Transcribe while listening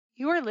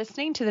You are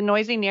listening to the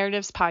Noisy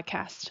Narratives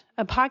podcast,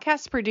 a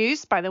podcast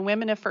produced by the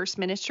Women of First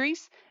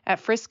Ministries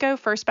at Frisco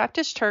First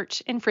Baptist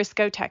Church in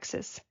Frisco,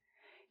 Texas.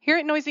 Here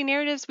at Noisy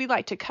Narratives, we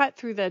like to cut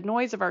through the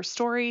noise of our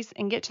stories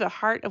and get to the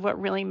heart of what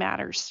really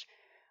matters.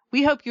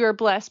 We hope you are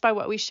blessed by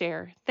what we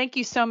share. Thank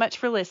you so much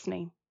for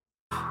listening.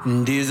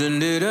 And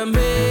isn't it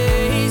amazing?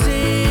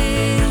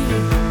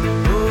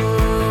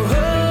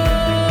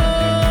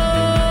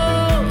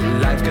 Oh,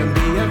 life can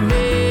be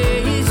amazing.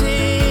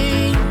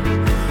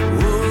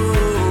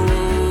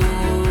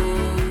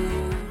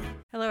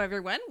 Hello,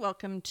 everyone.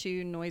 Welcome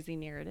to Noisy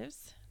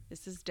Narratives.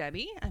 This is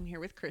Debbie. I'm here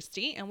with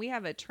Christy, and we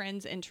have a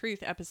Trends and Truth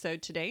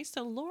episode today.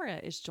 So Laura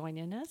is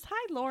joining us.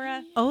 Hi,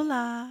 Laura.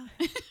 Hola.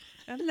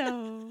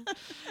 Hello.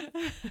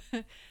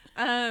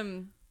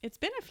 It's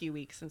been a few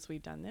weeks since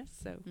we've done this,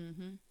 so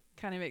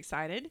kind of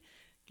excited.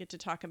 Get to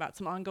talk about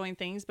some ongoing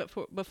things. But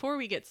before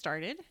we get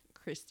started,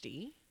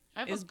 Christy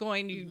is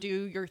going to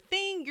do your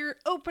thing, your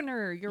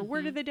opener, your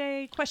word of the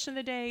day, question of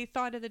the day,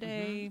 thought of the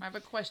day. I have a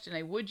question.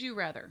 A would you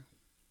rather?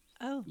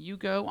 Oh. You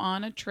go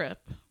on a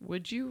trip.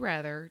 Would you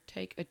rather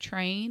take a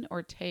train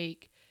or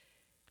take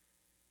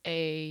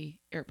a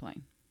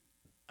airplane?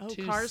 Oh,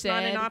 To car's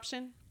not an said-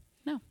 option?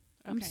 No.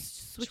 I'm Okay.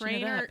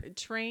 switching it up.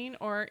 Train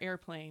or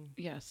airplane?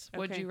 Yes.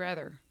 Would Okay. you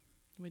rather?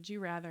 Would you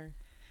rather?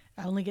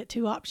 I only get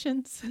two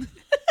options.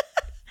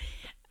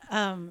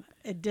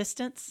 A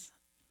distance.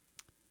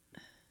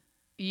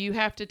 You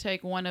have to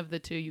take one of the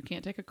two. You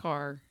can't take a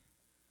car.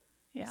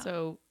 Yeah.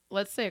 So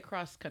let's say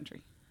across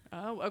country.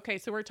 Oh, okay.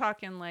 So we're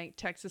talking like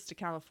Texas to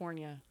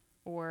California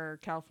or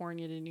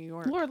California to New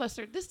York. Lord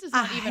Lester, this does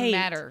not even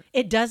matter.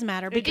 It does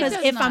matter because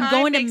does if not. I'm Time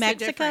going to makes a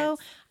Mexico, difference.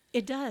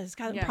 it does.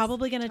 I'm Yes,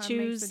 probably going to time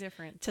makes a choose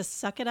difference. to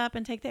suck it up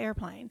and take the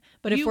airplane.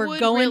 But if You we're would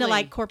going to really?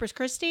 like Corpus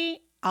Christi,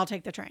 I'll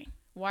take the train.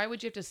 Why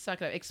would you have to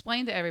suck it up?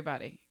 Explain to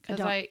everybody. Because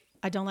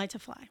I don't like to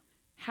fly.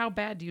 how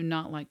bad do you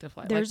not like to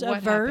fly? There's like, a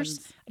what verse.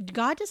 happens?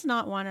 God does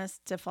not want us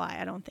to fly.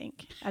 I don't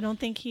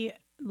think he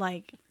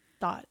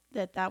thought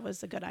that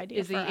was a good idea.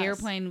 Is for the us.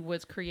 airplane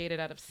was created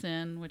out of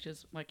sin, which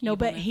is like No,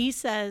 but evilness, he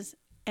says,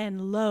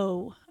 "And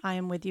lo, I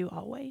am with you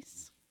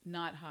always."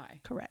 not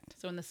high. Correct.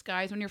 So in the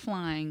skies when you're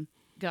flying,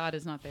 God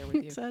is not there with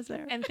you. It says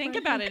there. And think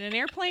about it. An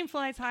airplane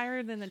flies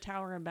higher than the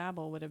Tower of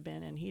Babel would have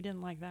been, and he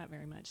didn't like that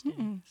very much, did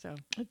he? So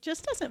It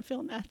just doesn't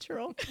feel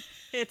natural.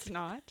 it's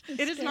not.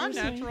 It is not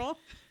scares me. natural.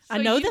 I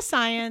know the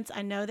science.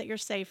 I know that you're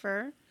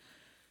safer.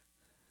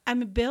 I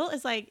mean, Bill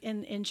is like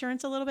in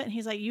insurance a little bit, and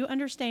he's like, you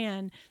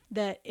understand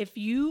that if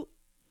you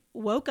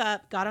woke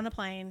up, got on a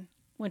plane,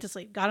 went to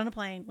sleep, got on a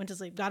plane, went to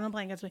sleep, got on a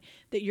plane, got to sleep,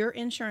 that your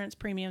insurance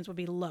premiums would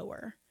be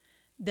lower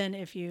than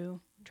if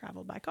you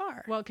traveled by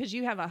car. Well, because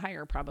you have a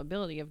higher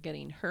probability of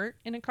getting hurt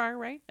in a car,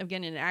 right? Of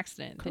getting in an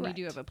accident than you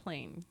do Correct. of a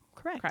plane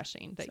Correct.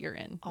 crashing that you're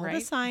in, All right? the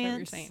Is that what you're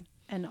science saying?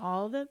 and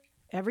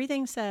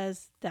everything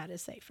says that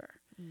is safer.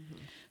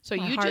 So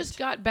My you heart- just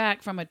got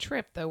back from a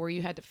trip though where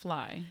you had to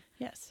fly,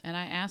 Yes. and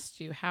I asked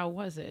you how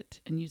was it,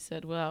 and you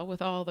said, well,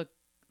 with all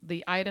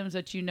the items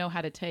that you know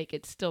how to take,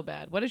 it's still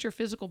bad. What does your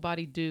physical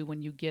body do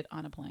when you get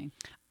on a plane?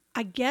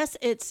 I guess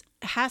it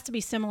has to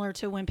be similar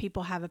to when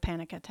people have a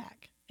panic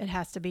attack. It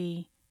has to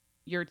be,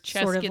 Your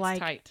chest Sort of gets like-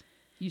 tight.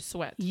 You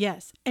sweat.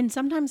 yes. And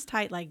sometimes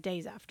tight like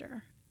days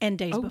after and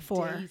days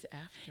before. Days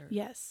after.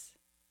 Yes.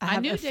 I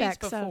have knew days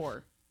effects of-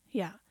 before,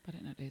 yeah. but I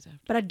didn't know days after.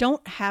 But I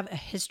don't have a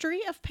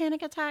history of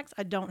panic attacks.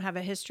 I don't have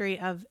a history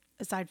of,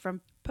 aside from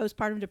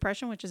postpartum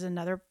depression, which is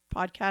another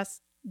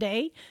podcast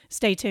day.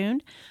 Stay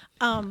tuned.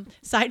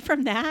 Aside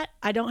from that,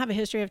 I don't have a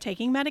history of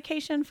taking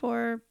medication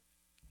for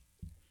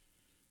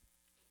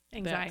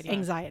Anxiety.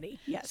 anxiety.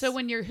 Yes. So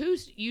who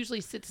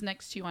usually sits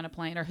next to you on a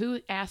plane, or who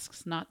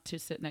asks not to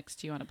sit next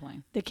to you on a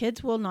plane? the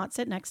kids will not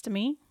sit next to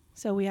me,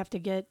 so we have to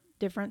get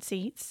different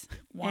seats.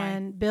 Why?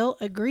 And Bill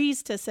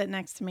agrees to sit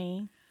next to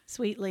me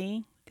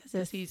sweetly because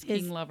it's He's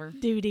his king lover.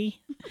 duty.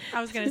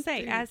 I was going to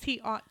say, as he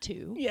ought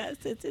to.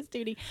 Yes, it's his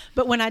duty.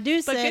 But when I do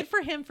But sit, good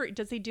for him.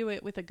 Does he do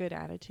it with a good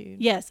attitude?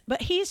 yes,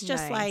 but he's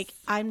just Nice. like,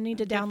 I need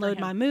to Good for download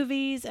him. my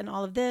movies and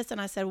all of this. And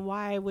I said,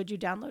 why would you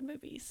download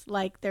movies?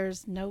 Like,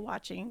 there's no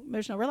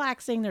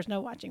relaxing. There's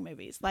no watching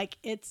movies. Like,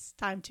 it's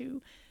time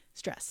to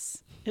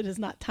stress. It is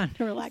not time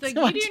to relax. So and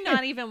you watch do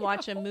not it. even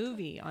watch a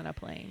movie on a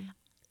plane.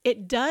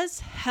 It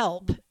does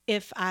help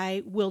if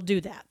I will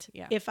do that.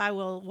 Yeah. If I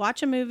will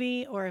watch a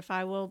movie or if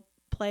I will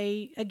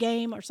play a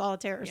game or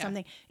solitaire or Yeah.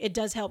 something, it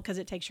does help because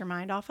it takes your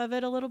mind off of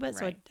it a little bit.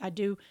 Right. So I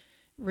do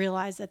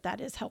realize that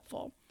is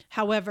helpful.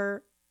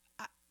 However,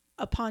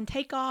 upon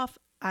takeoff,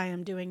 I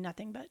am doing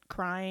nothing but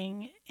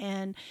crying.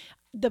 And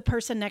the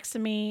person next to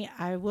me,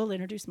 I will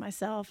introduce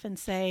myself and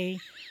say,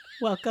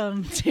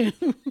 welcome to,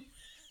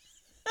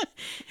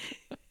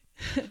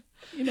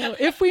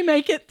 if we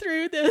make it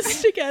through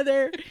this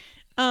together,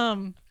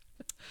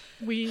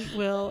 we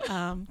will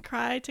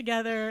cry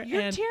together.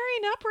 You're and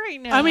tearing up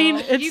right now. I mean,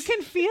 you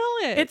can feel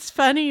it. it's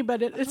funny,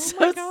 but it's Oh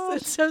my so gosh.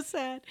 it's so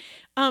sad.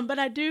 But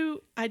I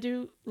do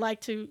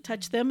like to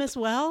touch them as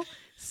well.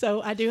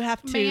 So I do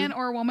have to Man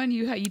or woman,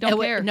 you don't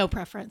care. no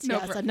preference. No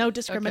Yes, preference. no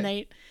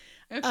discriminate.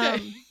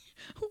 Okay.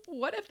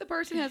 What if the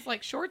person has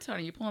like shorts on? Are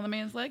you pulling the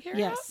man's leg hair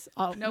Yes.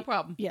 out? No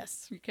problem.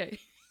 Yes. Okay.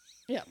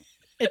 Yeah.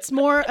 It's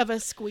more of a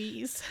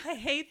squeeze. I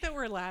hate that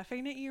we're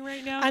laughing at you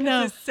right now. I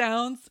know. It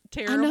sounds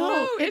terrible.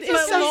 know. It But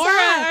is so Laura,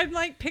 sad. I'm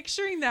like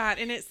picturing that,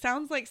 and it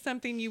sounds like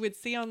something you would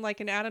see on like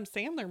an Adam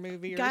Sandler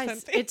movie or Guys,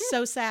 something. it's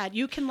so sad.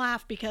 You can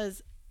laugh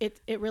because it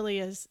really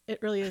is.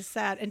 It really is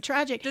sad and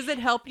tragic. Does it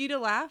help you to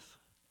laugh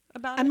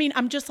about I it? mean,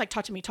 I'm just like,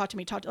 talk to me,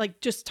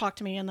 just talk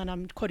to me. And then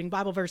I'm quoting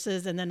Bible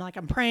verses. And then like,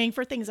 I'm praying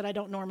for things that I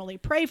don't normally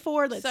pray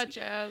for. Such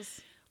as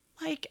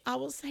Like, I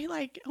will say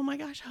like, oh my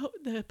gosh,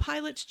 the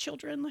pilot's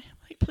children,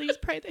 like please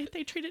pray that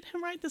they treated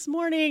him right this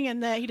morning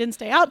and that he didn't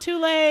stay out too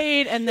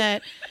late and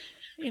that,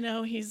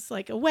 he's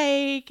like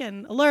awake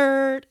and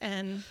alert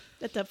and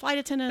that the flight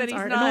attendants that he's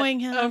aren't not annoying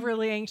him.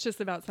 overly anxious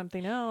about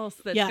something else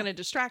that's Yeah. going to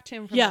distract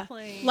him from Yeah. the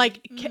plane.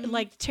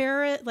 Like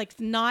terror, like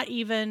not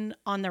even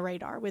on the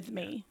radar with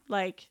me.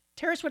 Like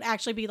terrorists would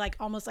actually be like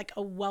almost like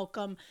a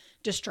welcome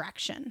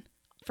distraction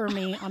for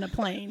me on a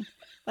plane.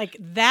 Like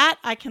that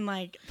I can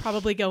like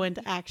probably go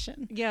into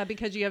action. yeah,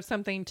 because you have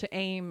something to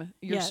aim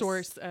your Yes.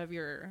 source of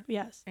your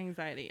Yes.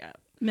 anxiety at.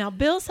 Now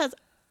Bill says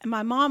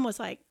my mom was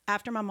like,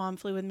 after my mom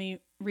flew with me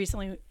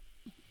recently,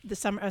 the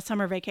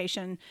summer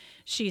vacation,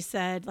 she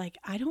said like,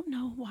 I don't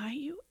know why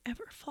you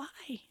ever fly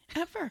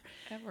ever.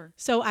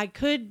 So I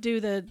could do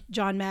the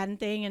John Madden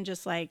thing and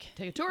just like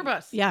take a tour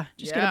bus. get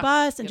a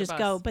bus and Get a just bus.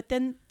 go. But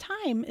then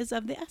time is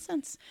of the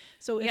essence.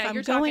 So if Yeah, I'm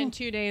you're going, talking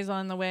 2 days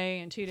on the way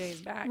and 2 days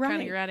back. Kind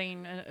Right. of, you're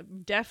adding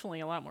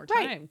definitely a lot more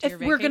time right, to if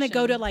your we're going to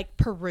go to vacation. like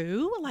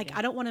Peru, like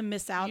I don't want to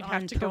miss out You'd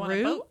have on to go on a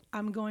Peru. boat.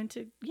 I'm going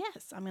to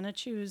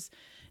choose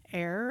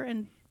air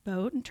and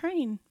boat and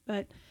train,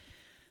 but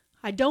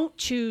I don't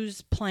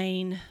choose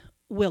plane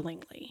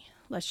willingly.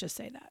 Let's just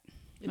say that.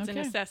 It's a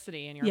Okay.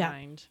 necessity in your Yeah.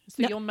 mind.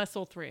 So No. you'll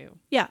muscle through.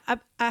 Yeah,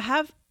 I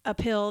have a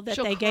pill that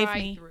She'll they cry gave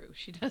me. through.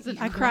 She doesn't.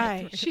 I cry.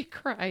 through. She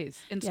cries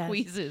and Yes.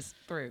 squeezes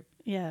through.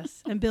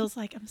 Yes. And Bill's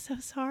like, I'm so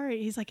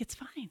sorry. He's like, it's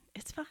fine.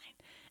 It's fine.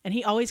 And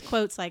he always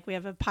quotes, like, we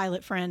have a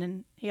pilot friend,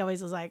 and he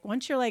always was like,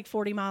 once you're like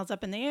 40 miles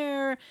up in the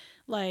air,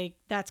 like,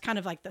 that's kind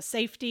of like the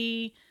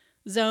safety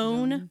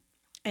zone.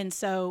 And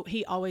so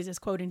he always is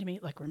quoting to me,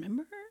 like,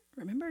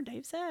 remember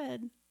Dave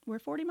said, we're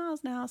 40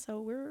 miles now, so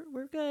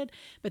we're good.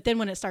 But then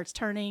when it starts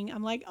turning,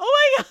 I'm like,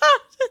 oh my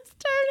gosh, it's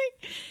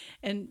turning.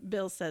 And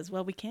Bill says,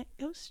 well, we can't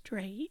go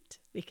straight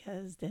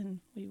because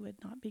then we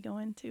would not be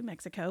going to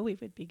Mexico. We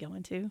would be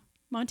going to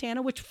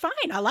Montana, which fine.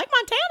 I like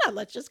Montana.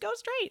 Let's just go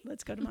straight.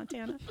 Let's go to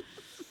Montana.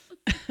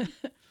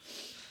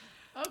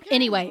 Okay.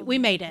 Anyway, we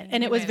made it,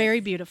 and You it was made very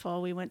it.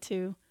 beautiful. We went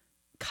to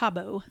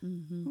Cabo.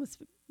 It was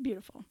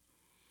beautiful.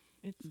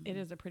 It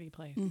is a pretty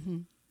place.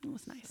 It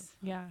was nice.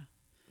 Yeah.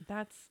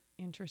 That's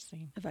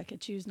interesting. If I could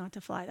choose not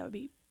to fly, that would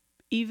be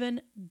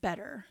even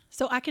better.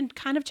 So I can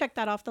kind of check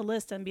that off the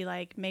list and be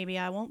like, maybe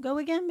I won't go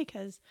again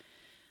because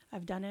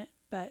I've done it.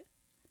 But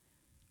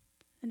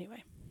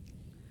anyway,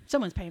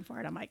 someone's paying for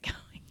it. I might go.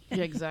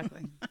 Yeah,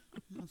 exactly.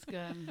 That's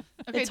good.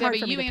 Okay, It's hard Debbie,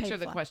 for me you to pay answer to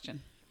the fly.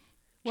 question.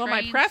 Well,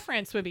 my Trains?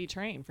 preference would be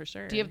train for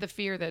sure. Do you have the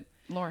fear that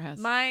Laura has?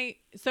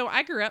 So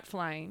I grew up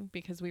flying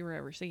because we were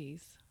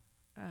overseas.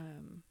 But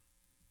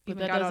Even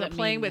that got on a doesn't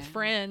plane mean with that.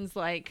 friends,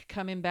 like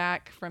coming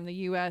back from the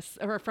U.S.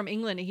 or from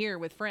England to here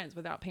with friends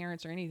without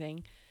parents or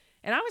anything.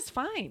 And I was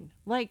fine.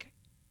 Like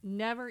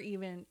never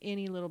even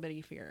any little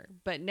bitty fear.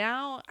 But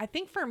now I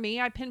think for me,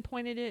 I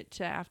pinpointed it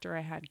to after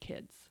I had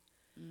kids.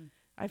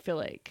 I feel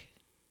like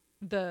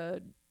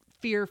the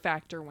fear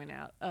factor went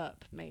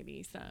up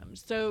maybe some.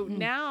 So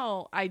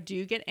now I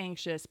do get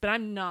anxious, but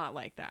I'm not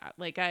like that.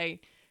 Like I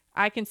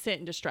can sit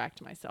and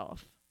distract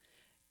myself.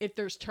 If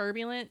there's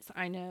turbulence,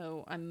 I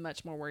know I'm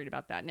much more worried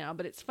about that now.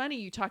 But it's funny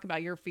you talk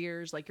about your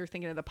fears, like you're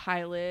thinking of the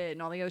pilot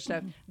and all the other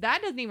stuff.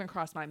 That doesn't even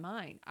cross my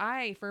mind.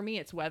 For me,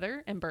 it's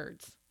weather and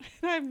birds.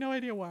 I have no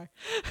idea why.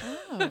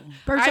 Oh.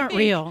 Birds I aren't think-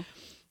 real.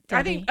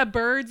 I think Debbie. a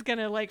bird's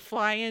gonna like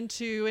fly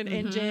into an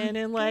engine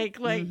and like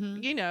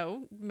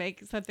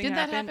make something Did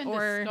that happen. happen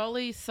Or to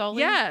Scully? Sully?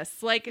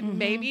 yes, like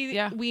maybe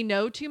Yeah. we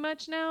know too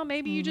much now.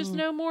 Maybe you just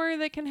know more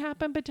that can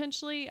happen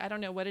potentially. I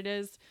don't know what it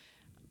is.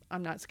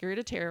 I'm not scared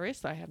of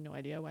terrorists. I have no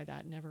idea why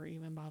that never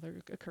even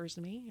occurs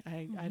to me.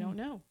 I don't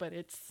know, but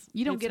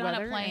You don't it's get on a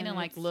weather plane and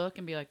like it's- look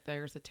and be like,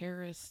 "There's a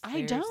terrorist."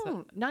 I there's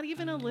don't, not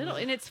even a little,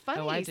 and it's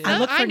funny. I do. I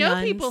look for know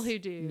nuns. people who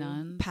do.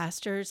 Nuns.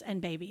 Pastors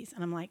and babies.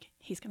 And I'm like,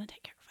 he's going to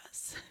take care of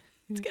us.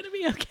 It's going to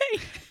be okay.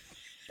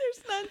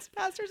 There's nuns,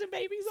 pastors, and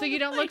babies. So on you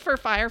the don't look for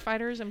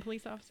firefighters and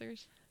police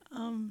officers?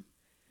 plane.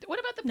 What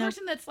about the No.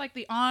 person that's like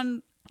the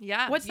on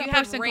Yeah. What's you that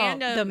have person called?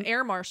 random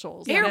air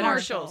marshals. air that are-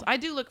 marshals? I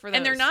do look for those.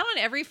 And they're not on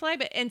every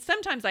flight, and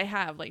sometimes I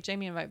have. Like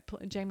Jamie and I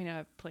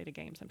have played a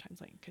game sometimes.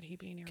 Like, could he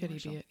be an air Could he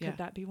marshal? be it? Yeah. Could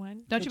that be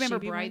one? Don't Could you she remember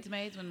be one?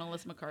 Bridesmaids when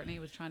Melissa McCartney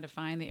was trying to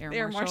find the air,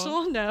 Air marshal?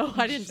 marshal? No,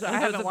 I didn't. I That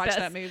was haven't the watched best.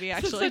 that movie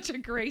It's actually. such a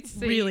great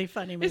scene. Really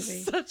funny movie.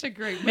 It's such a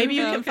great movie. Maybe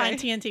you can Okay. find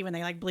TNT when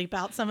they like bleep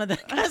out some of the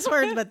cuss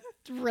words, but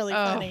it's really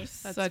funny.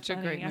 That's such a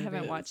funny. great movie. I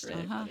haven't watched it.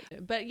 Uh-huh.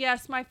 But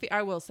yes,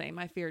 I will say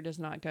my fear does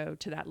not go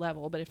to that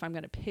level. But if I'm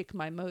going to pick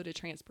my mode of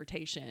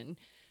transportation,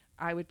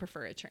 I would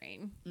prefer a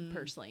train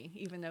personally,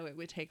 even though it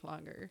would take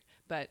longer.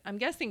 But I'm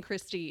guessing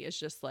Christy is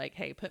just like,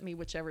 hey, put me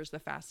whichever's the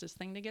fastest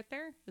thing to get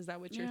there. Is that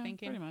what you're Yeah,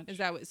 thinking? pretty much. Is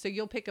that what, so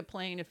you'll pick a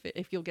plane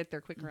if you'll get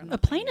there quicker on A the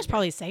plane is yeah.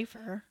 probably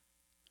safer.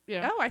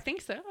 Yeah. Oh, I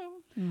think so.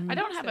 I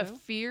don't have a so.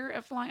 fear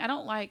of flying. I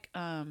don't like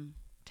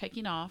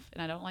taking off,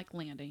 and I don't like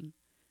landing.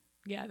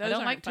 Yeah, I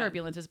don't like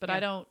turbulences, but Yeah. I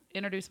don't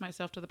introduce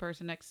myself to the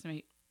person next to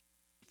me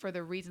for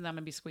the reason that I'm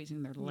going to be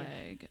squeezing their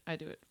leg. I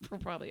do it for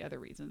probably other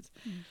reasons.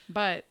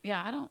 But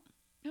yeah, I don't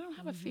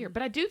have a fear.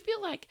 But I do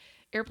feel like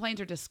airplanes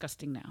are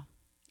disgusting now.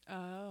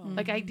 Oh.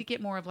 Like I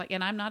get more of like,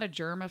 and I'm not a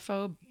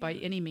germaphobe by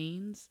any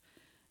means,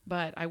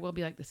 but I will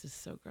be like, this is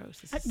so gross.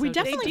 This is We so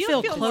definitely They do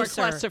feel feel more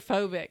closer.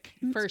 claustrophobic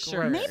for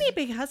sure. gross. Maybe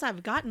because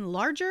I've gotten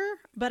larger,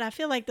 but I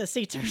feel like the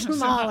seats are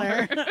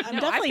smaller. I'm No,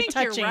 definitely I think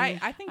touching. you're right.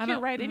 I think I you're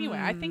don't- right anyway.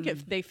 I think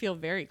if they feel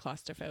very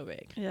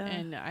claustrophobic. Yeah.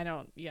 And I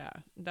don't,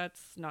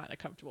 that's not a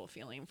comfortable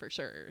feeling for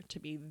sure to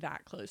be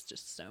that close to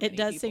so many It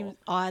does people. seem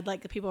odd, like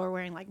the people are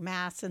wearing like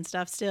masks and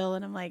stuff still,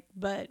 and I'm like,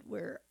 but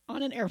we're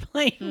on an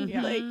airplane,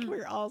 like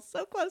we're all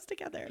so close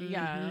together.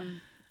 Yeah.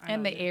 I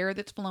and don't the know. air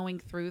that's flowing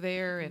through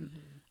there and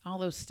all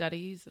those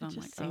studies. And I'm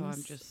like, just oh, I'm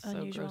seems just so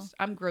unusual. gross.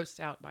 I'm grossed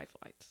out by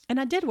flights. And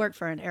I did work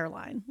for an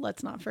airline.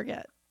 Let's not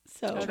forget.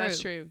 So Oh, that's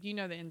true. You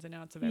know the ins and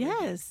outs of everything.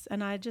 yes,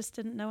 and I just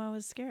didn't know I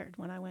was scared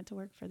when I went to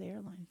work for the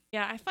airline.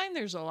 Yeah, I find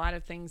there's a lot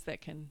of things that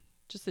can,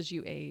 just as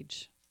you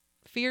age,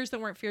 fears that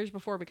weren't fears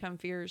before become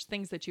fears.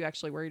 Things that you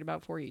actually worried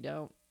about before you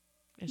don't.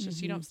 It's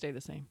just you don't stay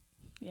the same.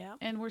 Yeah.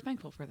 And we're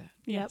thankful for that,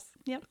 Yep.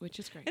 Yep. which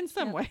is great. In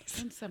some ways.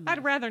 In some I'd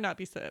ways. rather not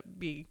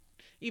be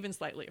even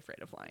slightly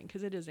afraid of flying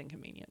because it is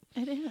inconvenient.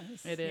 It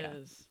is. It Yeah.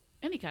 is.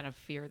 Any kind of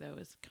fear, though,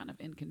 is kind of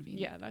inconvenient.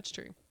 Yeah, that's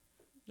true.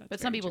 That's But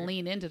some very people true.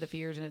 lean into the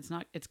fears,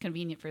 and it's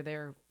convenient for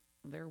their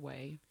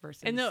way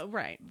versus And they'll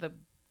the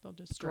they'll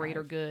just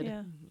greater drive. good.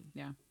 Yeah.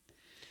 Yeah.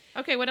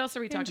 Okay, what else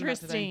are we talking about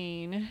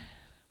today? Interesting.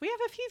 We have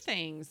a few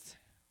things.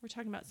 We're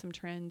talking about some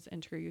trends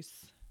and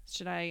truths.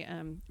 Should I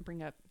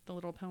bring up the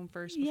little poem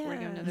first before we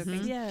go into other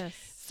things? Yes.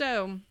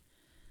 So,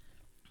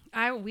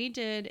 we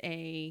did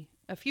a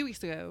few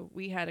weeks ago.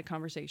 We had a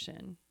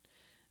conversation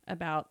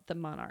about the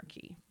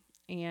monarchy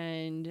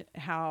and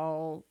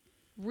how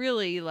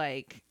really,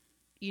 like,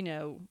 you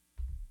know,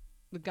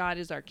 God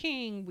is our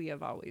king. We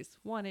have always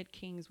wanted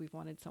kings. We've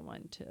wanted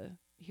someone to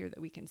hear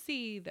that we can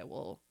see that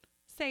will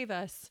save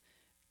us,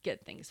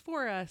 get things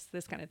for us,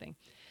 this kind of thing.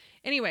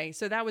 Anyway,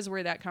 so that was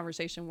where that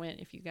conversation went.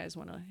 If you guys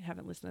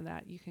haven't listened to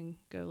that, you can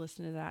go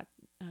listen to that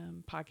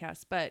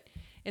podcast. But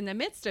in the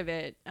midst of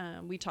it,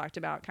 we talked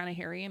about kind of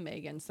Harry and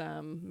Meghan,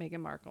 some Meghan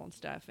Markle and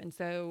stuff. And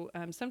so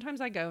sometimes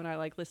I go and I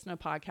like listen to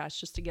podcasts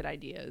just to get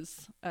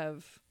ideas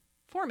of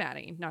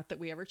formatting. Not that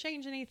we ever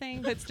change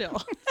anything, but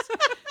still.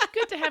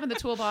 Good to have in the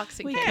toolbox.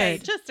 In We case. Hey,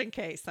 could. just in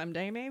case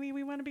someday maybe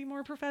we want to be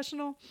more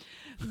professional.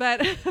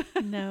 But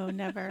No,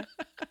 never.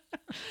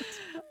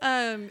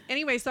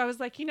 anyway, so I was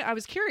like, I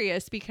was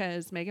curious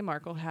because Meghan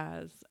Markle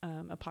has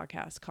a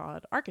podcast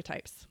called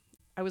Archetypes.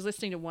 I was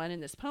listening to one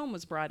and this poem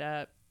was brought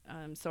up.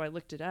 So I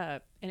looked it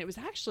up and it was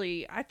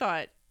actually, I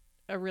thought,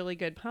 a really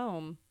good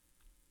poem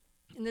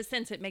in the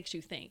sense it makes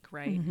you think,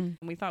 right? And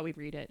we thought we'd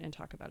read it and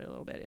talk about it a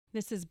little bit.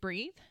 This is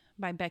Breathe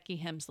by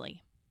Becky Hemsley.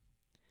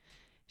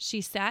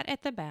 She sat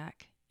at the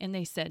back and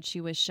they said she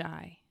was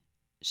shy.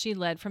 She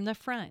led from the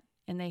front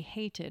and they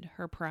hated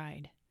her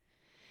pride.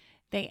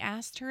 They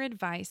asked her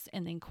advice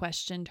and then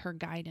questioned her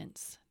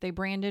guidance. They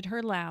branded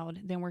her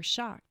loud, then were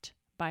shocked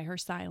by her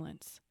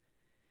silence.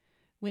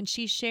 When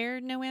she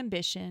shared no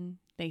ambition,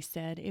 they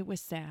said it was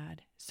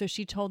sad. So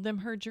she told them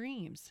her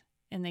dreams,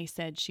 and they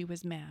said she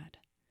was mad.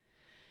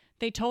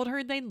 They told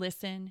her they'd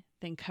listen,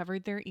 then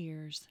covered their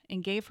ears,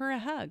 and gave her a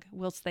hug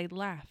whilst they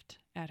laughed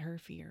at her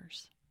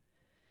fears.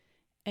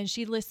 And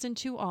she listened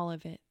to all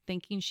of it,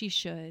 thinking she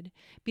should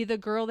be the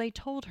girl they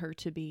told her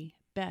to be,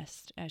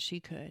 best as she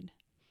could.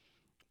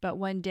 But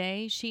one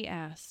day she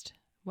asked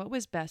what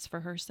was best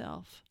for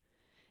herself,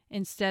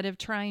 instead of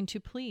trying to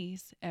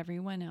please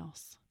everyone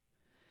else.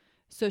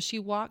 So she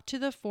walked to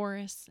the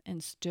forest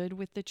and stood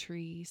with the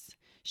trees.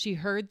 She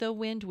heard the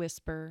wind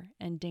whisper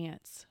and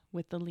dance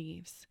with the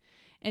leaves.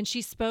 And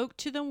she spoke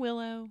to the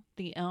willow,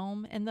 the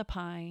elm, and the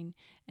pine,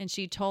 and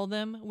she told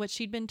them what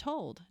she'd been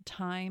told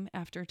time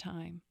after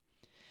time.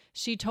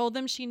 She told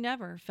them she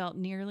never felt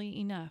nearly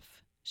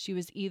enough. She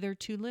was either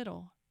too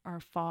little or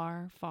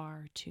far,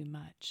 far too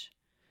much.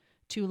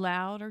 Too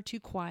loud or too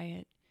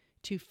quiet,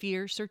 too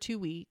fierce or too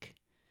weak,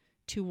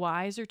 too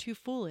wise or too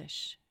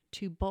foolish,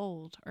 too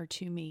bold or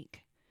too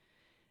meek.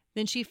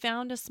 Then she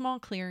found a small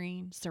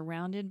clearing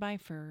surrounded by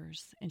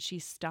firs, and she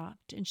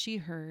stopped and she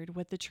heard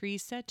what the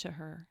trees said to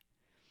her.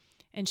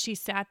 And she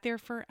sat there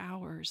for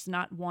hours,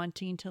 not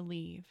wanting to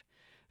leave,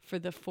 for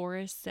the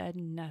forest said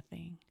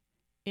nothing.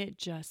 It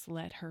just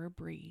let her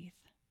breathe.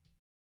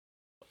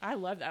 I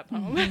love that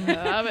poem. I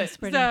love it.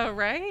 pretty. So,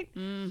 right?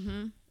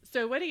 Mm-hmm.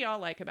 So, what do y'all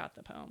like about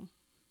the poem?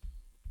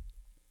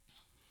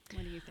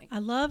 What do you think? I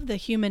love the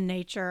human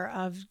nature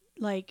of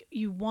like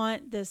you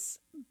want this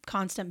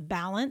constant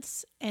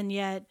balance, and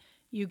yet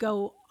you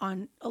go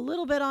on a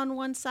little bit on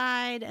one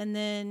side and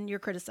then you're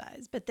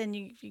criticized. But then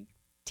if you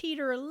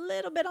teeter a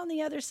little bit on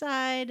the other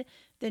side,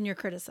 then you're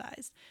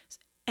criticized.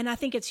 And I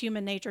think it's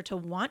human nature to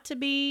want to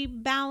be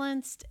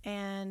balanced,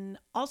 and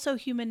also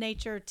human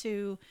nature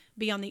to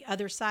be on the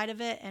other side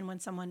of it. And when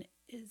someone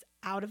is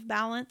out of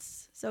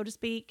balance, so to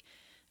speak,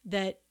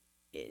 that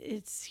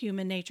it's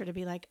human nature to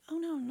be like, oh,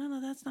 no,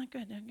 that's not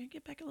good. I'm going to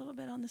get back a little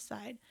bit on the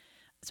side.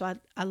 So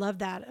I love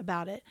that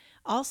about it.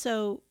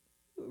 Also,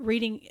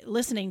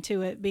 listening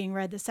to it being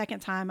read the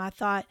second time, I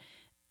thought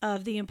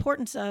of the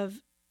importance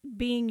of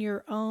being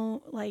your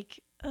own,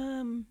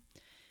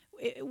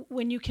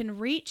 when you can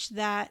reach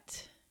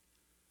that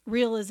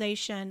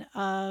realization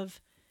of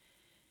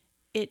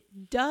it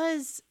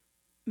does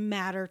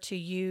matter to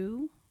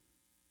you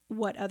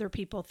what other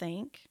people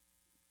think,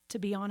 to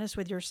be honest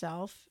with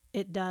yourself,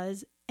 it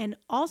does. And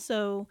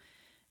also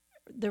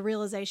the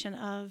realization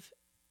of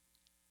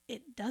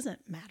it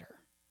doesn't matter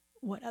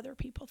what other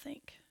people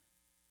think.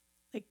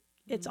 Like,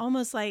 it's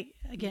almost like,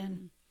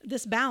 again,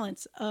 this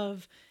balance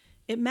of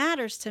it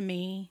matters to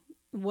me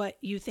what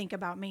you think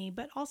about me,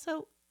 but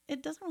also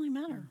it doesn't really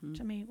matter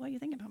to me what you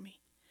think about me.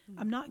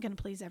 I'm not going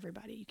to please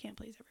everybody. You can't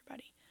please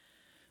everybody.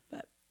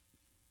 But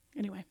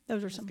anyway,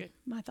 those are some of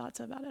my thoughts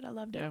about it. I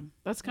loved it. Yeah,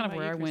 that's kind of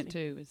where I went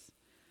to, is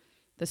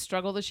the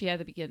struggle that she had at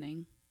the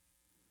beginning,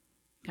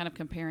 kind of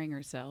comparing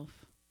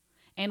herself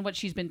and what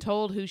she's been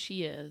told who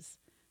she is,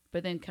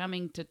 but then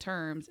coming to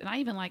terms. And I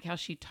even like how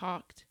she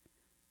talked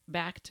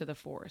back to the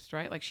forest,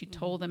 right? Like she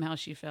told them how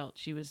she felt.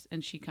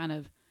 She kind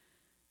of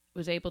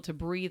was able to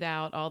breathe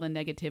out all the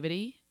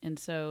negativity. And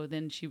so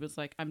then she was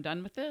like, I'm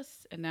done with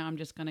this. And now I'm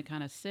just going to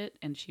kind of sit.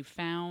 And she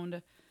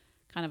found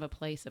kind of a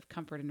place of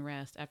comfort and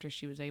rest after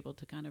she was able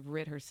to kind of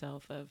rid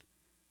herself of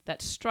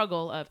that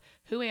struggle of,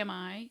 who am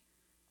I?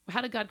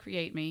 How did God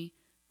create me?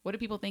 What do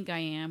people think I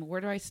am?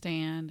 Where do I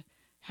stand?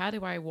 How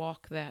do I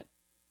walk that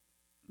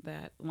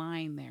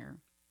line there?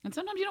 And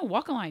sometimes you don't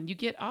walk a line. You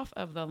get off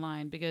of the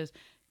line because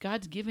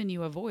God's given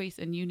you a voice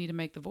and you need to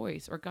make the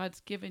voice, or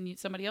God's given you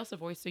somebody else a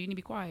voice, so you need to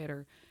be quiet,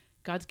 or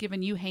God's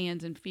given you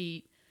hands and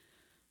feet,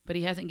 but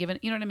he hasn't given,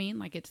 you know what I mean?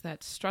 Like, it's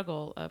that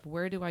struggle of,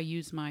 where do I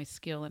use my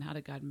skill and how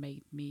did God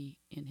make me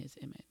in his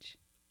image?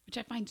 Which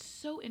I find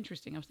so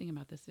interesting. I was thinking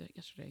about this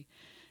yesterday,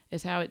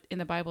 is how in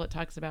the Bible it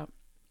talks about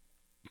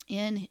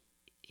in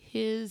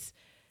his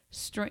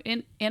strength,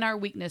 in our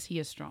weakness, he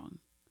is strong.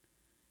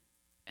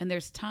 And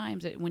there's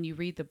times that when you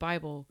read the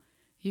Bible,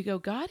 you go,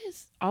 God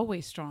is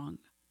always strong,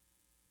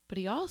 but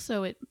he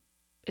also,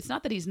 it's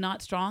not that he's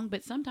not strong,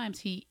 but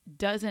sometimes he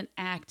doesn't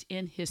act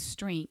in his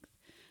strength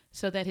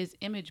so that his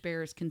image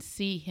bearers can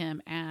see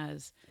him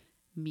as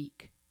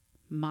meek,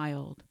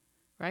 mild,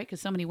 right?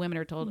 Because so many women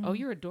are told, oh,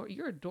 you're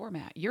a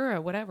doormat, you're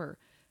a whatever.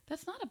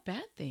 That's not a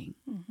bad thing.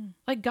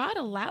 Like, God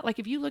allowed, like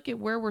if you look at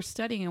where we're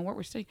studying and what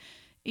we're studying,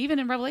 even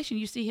in Revelation,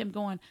 you see him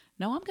going,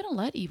 no, I'm going to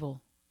let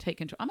evil take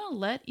control. I'm going to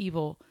let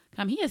evil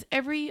come. He has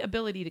every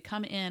ability to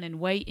come in and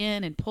weigh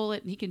in and pull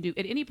it. And he can do,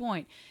 at any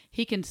point,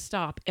 he can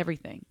stop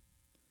everything.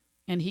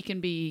 And he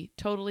can be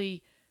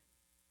totally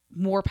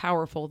more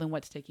powerful than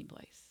what's taking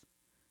place.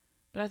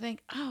 But I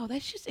think, oh,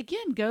 that's just,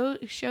 again,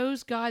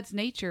 shows God's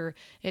nature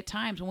at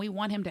times when we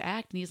want him to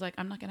act. And he's like,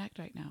 I'm not going to act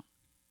right now.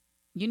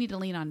 You need to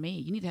lean on me.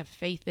 You need to have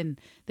faith in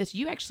this.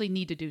 You actually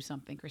need to do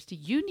something, Christy.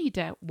 You need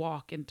to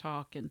walk and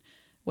talk and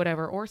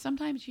whatever. Or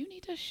sometimes you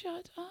need to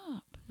shut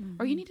up.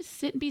 Or you need to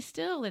sit and be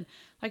still. And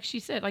like she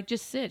said, like,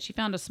 just sit. She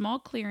found a small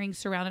clearing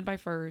surrounded by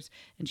firs,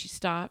 and she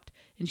stopped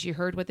and she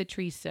heard what the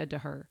trees said to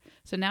her.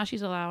 So now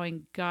she's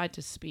allowing God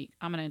to speak.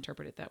 I'm going to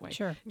interpret it that way.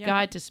 Sure. Yeah.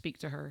 God to speak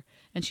to her.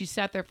 And she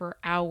sat there for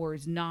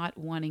hours not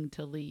wanting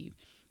to leave.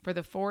 For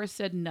the forest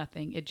said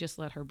nothing. It just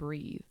let her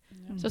breathe.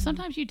 So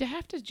sometimes you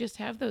have to just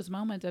have those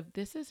moments of,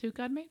 this is who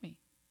God made me.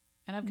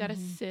 And I've got to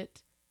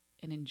sit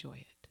and enjoy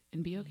it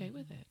and be okay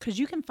with it. Because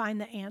you can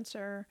find the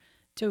answer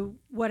to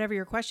whatever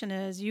your question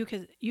is. You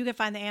can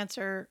find the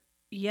answer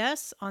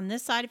yes on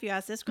this side if you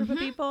ask this group of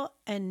people,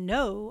 and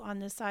no on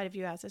this side if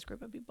you ask this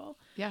group of people.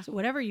 Yeah. So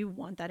whatever you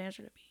want that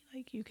answer to be,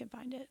 like, you can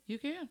find it. You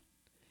can.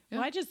 Yeah.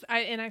 Well,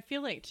 I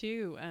feel like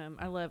too,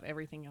 I love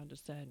everything y'all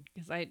just said,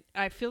 because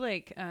I feel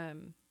like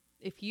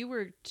if you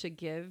were to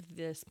give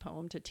this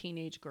poem to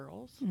teenage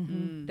girls,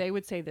 they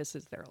would say this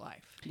is their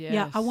life. Yes.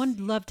 Yeah, I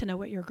would love to know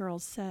what your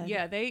girls said.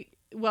 Yeah,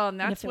 and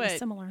that's if it was what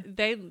similar.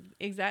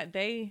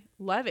 They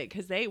love it,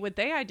 because what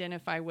they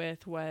identify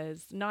with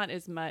was not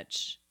as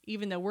much.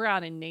 Even though we're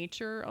out in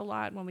nature a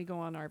lot when we go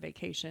on our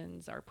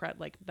vacations,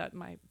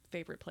 my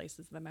favorite place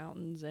is the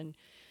mountains, and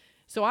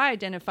so I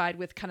identified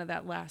with kind of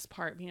that last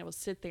part, being able to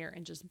sit there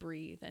and just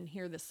breathe and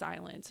hear the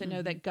silence and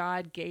know that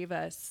God gave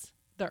us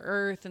the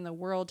earth and the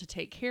world to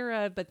take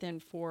care of, but then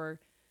for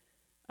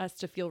us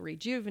to feel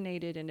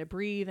rejuvenated and to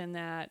breathe in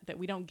that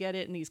we don't get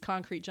it in these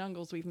concrete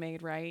jungles we've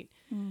made, right?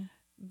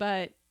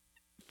 But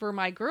for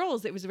my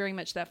girls, it was very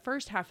much that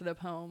first half of the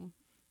poem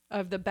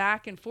of the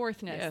back and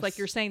forthness, like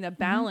you're saying, the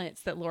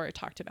balance that Laura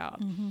talked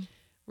about.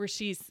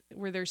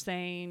 where they're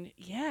saying,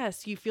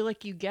 yes, you feel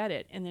like you get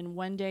it. And then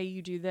one day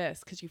you do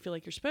this because you feel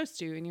like you're supposed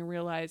to. And you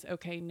realize,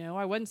 okay, no,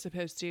 I wasn't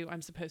supposed to.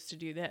 I'm supposed to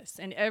do this.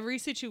 And every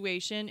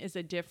situation is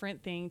a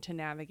different thing to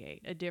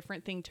navigate, a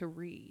different thing to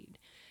read,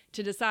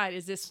 to decide,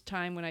 is this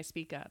time when I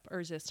speak up or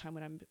is this time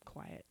when I'm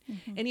quiet?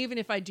 And even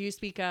if I do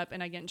speak up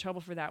and I get in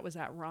trouble for that, was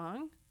that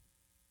wrong?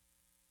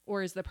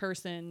 Or is the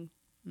person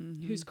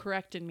who's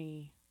correcting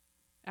me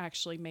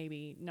actually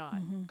maybe not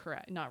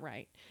correct, not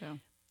right? Yeah.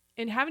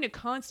 And having to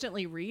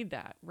constantly read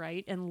that,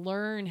 right? And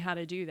learn how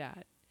to do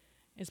that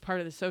is part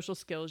of the social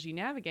skills you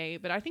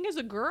navigate. But I think as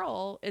a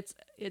girl, it's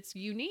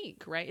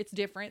unique, right? It's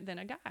different than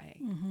a guy.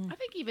 I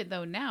think even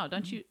though now,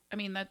 don't you? I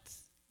mean,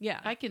 that's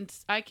Yeah. I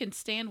can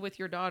stand with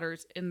your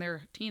daughters in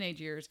their teenage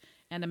years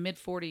and the mid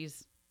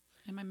 40s.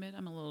 Am I mid?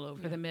 I'm a little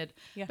over the mid,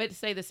 Yeah. but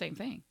say the same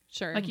thing.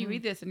 Sure. Like you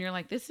read this and you're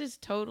like, this is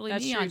totally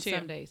That's me true, on too.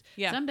 some days.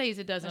 Yeah. Some days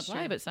it doesn't That's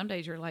apply, true. but some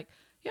days you're like,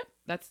 yep,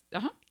 that's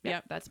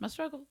Yep. that's my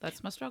struggle.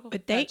 That's my struggle.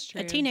 But That's a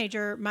true.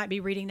 teenager might be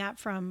reading that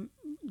from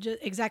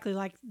exactly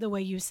like the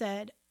way you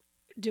said.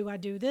 Do I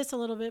do this a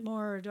little bit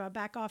more or do I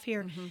back off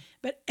here?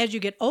 But as you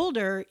get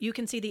older, you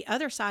can see the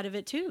other side of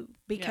it too.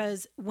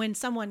 Because when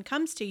someone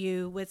comes to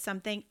you with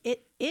something,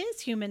 it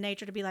is human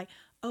nature to be like,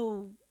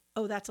 oh,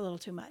 that's a little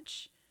too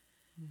much.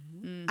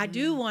 I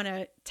do want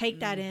to take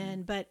that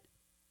in, but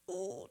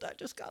that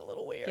just got a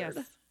little weird. Yes.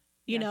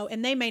 You know,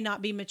 and they may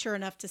not be mature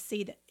enough to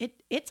see that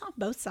it's on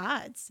both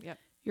sides. Yep.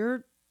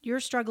 You're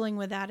struggling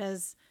with that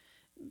as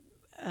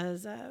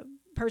a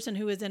person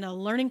who is in a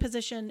learning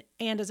position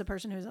and as a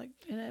person who's like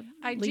in a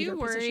I leader do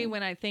worry position.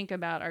 when I think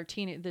about our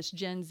this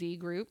Gen Z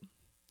group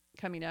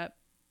coming up,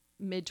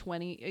 mid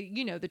 20,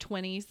 the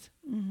 20s.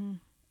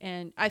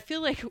 And I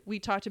feel like we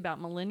talked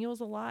about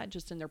millennials a lot,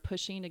 just in their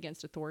pushing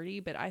against authority.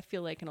 But I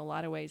feel like in a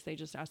lot of ways, they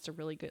just asked a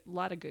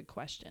lot of good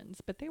questions.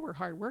 But they were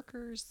hard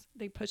workers.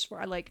 They pushed for,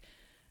 I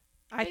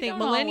think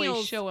don't always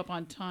millennials show up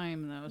on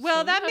time though. Well,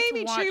 so that let's may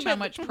be watch true, how but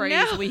much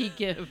praise no. we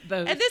give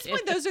those. At this kids.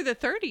 point, those are the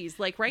 30s.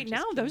 Like right just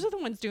now, those are the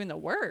ones doing the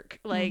work.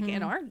 Like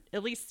in our,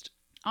 at least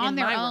on in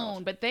their my own,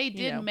 world. but they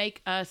did know.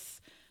 make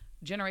us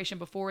generation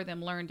before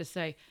them learn to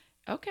say,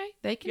 okay,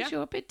 they can Yeah.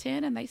 show up at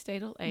 10 and they stay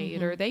till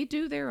 8, or they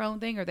do their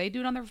own thing, or they do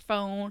it on their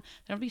phone.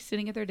 They don't be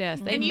sitting at their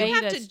desk. They And you made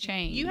have us to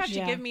change. You have to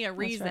Yeah, give me a that's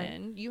right.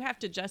 reason. You have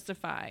to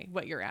justify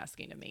what you're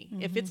asking of me.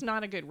 If it's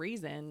not a good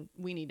reason,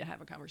 we need to have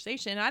a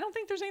conversation. I don't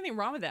think there's anything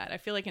wrong with that. I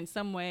feel like in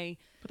some way,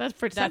 but that's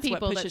for some that's what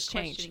people that's pushes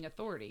change. questioning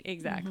authority.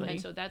 exactly.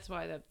 And so that's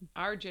why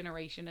our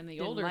generation and the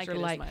Didn't older like are it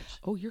as like, much.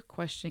 oh, you're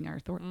questioning our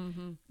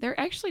authority. They're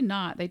actually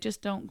not. They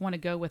just don't want to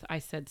go with I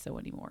said so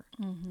anymore.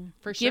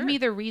 For sure. Give me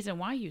the reason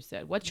why you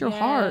said. What's your Yes,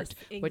 heart?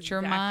 What's your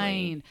exactly.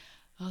 mind?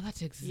 Oh,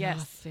 that's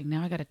exhausting.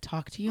 Now I got to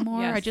talk to you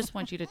more. Yes. I just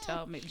want you to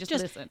tell me. Just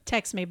listen.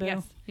 Text me, boo.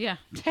 Yes. Yeah.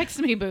 Text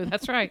me, boo.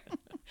 That's right.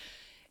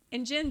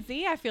 In Gen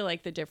Z, I feel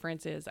like the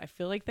difference is I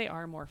feel like they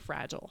are more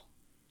fragile.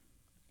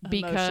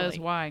 Because Emotionally.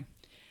 why?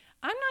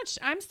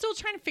 I'm still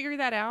trying to figure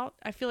that out.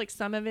 I feel like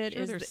some of it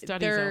Sure, is there's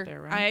studies out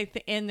there,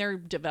 right? and they're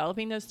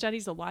developing those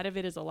studies. A lot of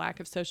it is a lack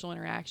of social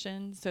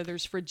interaction. So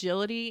there's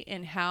fragility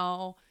in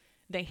how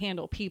they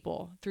handle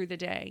people through the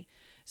day.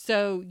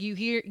 So you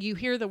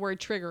hear the word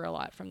trigger a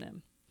lot from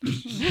them.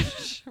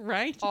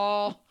 Right?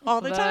 All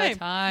the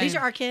time. These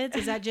are our kids.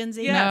 Is that Gen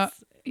Z? Yes.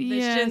 No, This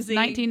yes, Gen Z,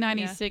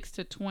 1996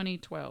 to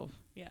 2012.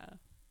 Yeah.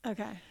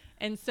 Okay.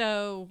 And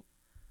so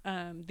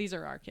these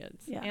are our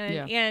kids.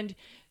 Yeah.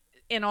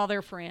 And all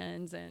their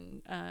friends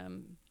and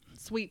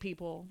sweet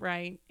people,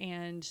 right?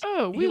 And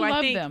Oh, we who I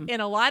love think them. in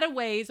a lot of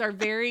ways are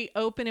very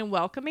open and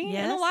welcoming in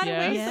a Yes. lot of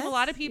ways Yes. of a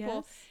lot of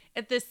people. Yes.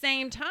 At the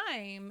same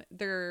time,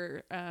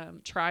 they're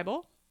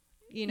tribal,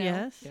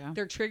 Yes. Yeah.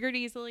 They're triggered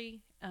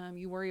easily.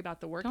 You worry about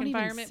the work Don't even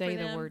environment say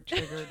for the them. word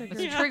triggered.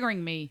 It's Yeah.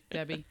 triggering me,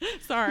 Debbie.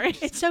 Sorry.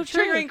 It's so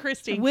true. triggering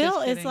Christy. Will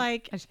Just is kidding.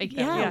 like, I take that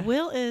yeah, word.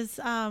 Will is,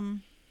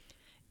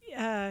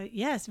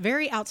 yes,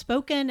 very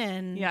outspoken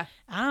and Yeah.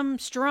 I'm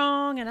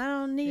strong and I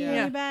don't need Yeah.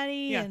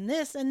 anybody Yeah. and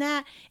this and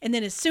that. And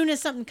then as soon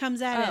as something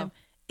comes at Oh. him,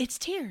 it's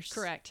tears.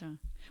 Correct.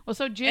 Well,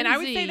 so Gen And I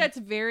would Z, say that's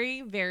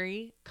very,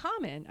 very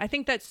common. I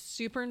think that's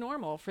super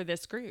normal for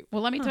this group.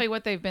 Well, let me tell you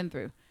what they've been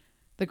through.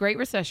 The Great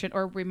Recession,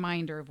 or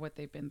reminder of what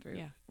they've been through.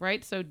 Yeah.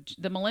 Right? So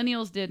the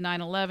millennials did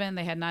 9/11.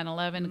 They had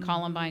 9/11, Mm-hmm.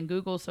 Columbine,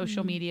 Google,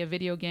 social media,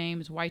 video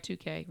games,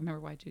 Y2K.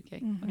 Remember Y2K?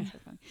 That's so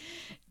funny.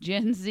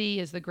 Gen Z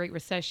is the Great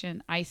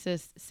Recession,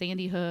 ISIS,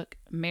 Sandy Hook,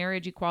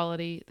 marriage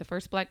equality, the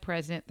first black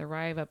president, the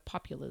rise of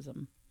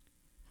populism.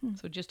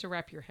 So just to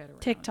wrap your head around.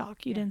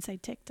 TikTok. You didn't say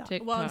TikTok.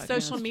 TikTok, Well, and yeah,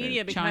 social that's true.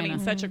 media becoming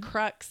China. such a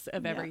crux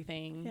of Yeah.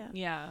 everything. Yeah.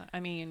 Yeah. I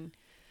mean,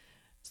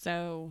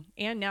 so,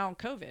 and now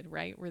COVID,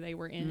 right? Where they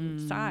were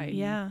inside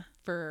Yeah.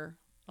 for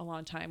a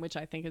long time, which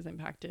I think has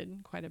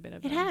impacted quite a bit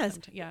of It them has.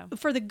 Yeah.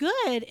 For the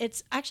good,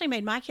 it's actually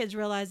made my kids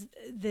realize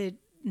the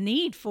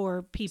need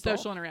for people.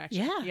 Social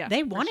interaction. Yeah, Yeah,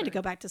 they for wanted to sure.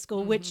 go back to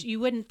school, which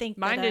you wouldn't think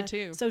Mine that a did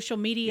too. social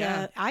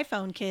media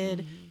iPhone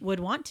kid would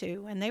want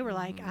to, and they were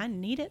like, "I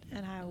need it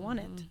and I want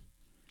it."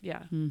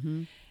 Yeah.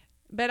 Mm-hmm.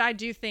 But I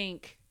do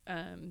think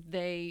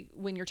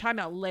when you're talking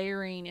about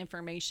layering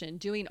information,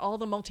 doing all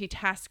the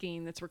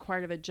multitasking that's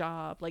required of a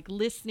job, like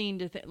listening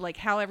to like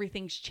how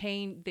everything's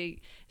changed.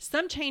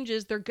 Some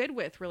changes they're good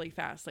with really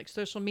fast, like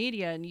social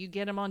media, and you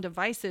get them on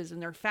devices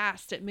and they're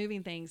fast at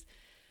moving things.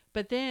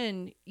 But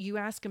then you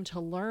ask them to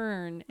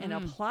learn and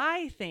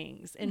apply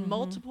things in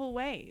multiple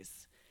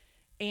ways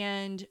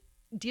and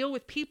deal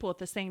with people at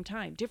the same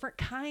time, different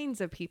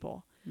kinds of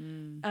people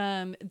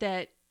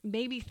that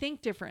maybe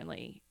think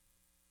differently.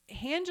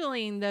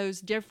 Handling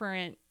those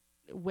different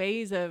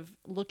ways of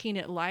looking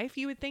at life,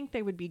 you would think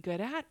they would be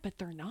good at, but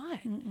they're not.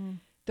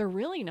 They're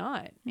really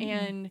not.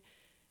 And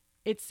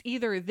it's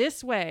either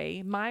this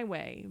way, my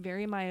way,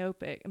 very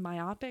myopic,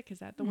 is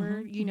that the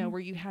word? You know, where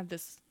you have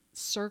this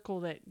circle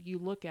that you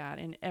look at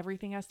and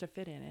everything has to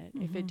fit in it.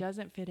 If it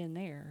doesn't fit in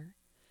there,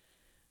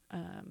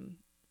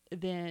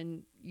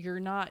 then you're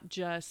not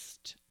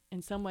just,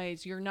 in some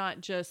ways, you're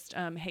not just,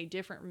 hey,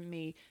 different from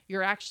me.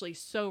 You're actually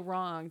so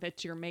wrong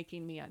that you're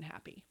making me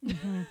unhappy.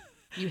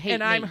 You hate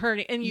and me. I'm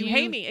hurting. And you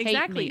hate me. hate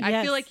Exactly. me. I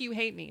Yes. feel like you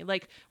hate me.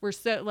 Like we're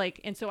so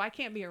like, and so I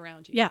can't be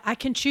around you. Yeah, I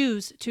can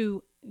choose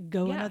to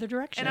go Yeah. another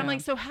direction. And I'm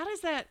like, so how does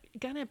that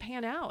gonna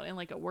pan out in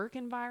like a work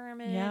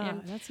environment? yeah,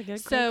 And that's a good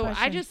so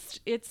question. I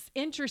just, it's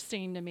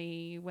interesting to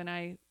me when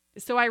I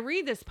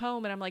read this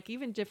poem and I'm like,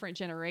 even different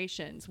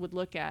generations would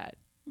look at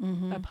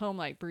a poem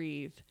like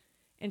Breathe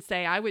and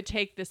say, I would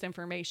take this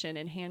information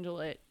and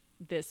handle it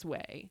this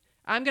way.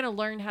 I'm going to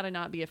learn how to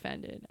not be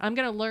offended. I'm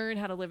going to learn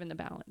how to live in the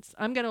balance.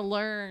 I'm going to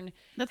learn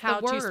That's how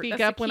the word. to speak That's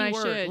the up when key I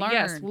word. should. Learn.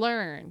 Yes,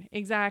 learn.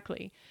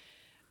 Exactly.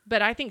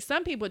 But I think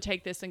some people would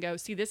take this and go,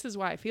 see, this is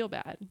why I feel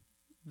bad.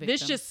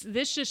 This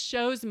just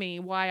shows me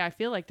why I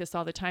feel like this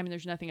all the time and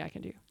there's nothing I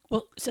can do.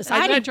 well, I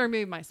society have to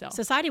remove myself.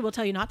 society will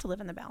tell you not to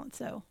live in the balance.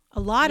 So a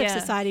lot of Yes.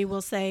 society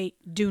will say,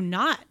 do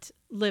not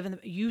live in the,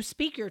 you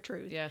speak your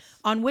truth. Yes.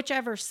 On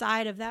whichever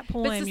side of that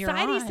poem But you're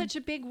society is on. such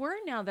a big word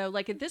now, though.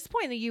 Like at this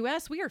point in the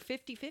U.S., we are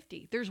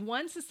 50-50. There's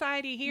one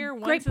society here,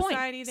 one Great point.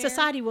 society there.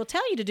 Society will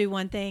tell you to do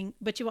one thing,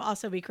 but you will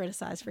also be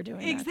criticized for doing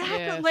that. Exactly.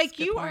 Yes, like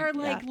good you point. are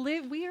like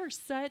Yeah. we are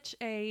such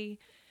a,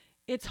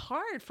 it's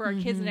hard for our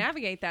kids to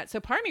navigate that. So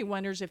part of me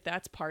wonders if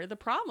that's part of the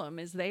problem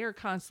is they are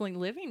constantly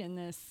living in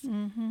this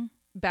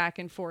back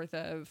and forth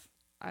of,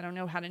 I don't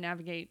know how to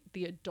navigate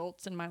the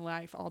adults in my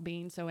life all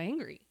being so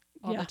angry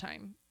all Yeah. the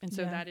time. And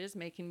so Yeah. that is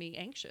making me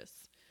anxious,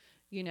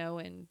 you know,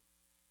 and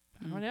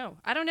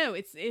I don't know.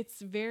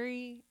 It's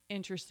very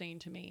interesting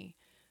to me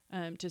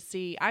to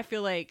see. I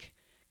feel like,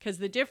 because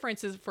the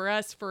difference is for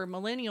us, for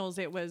millennials,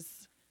 it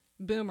was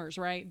boomers,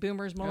 right?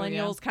 Boomers,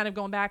 millennials, kind of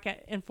going back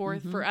and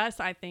forth. For us,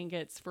 I think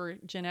it's for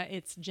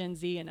it's Gen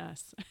Z and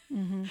us.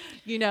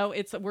 You know,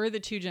 we're the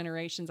two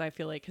generations, I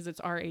feel like, because it's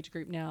our age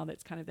group now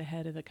that's kind of the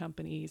head of the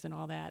companies and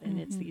all that, and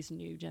it's these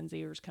new Gen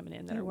Zers coming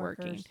in that They're are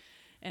working. workers.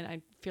 And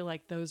I feel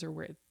like those are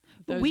where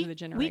those we, are the we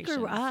generations.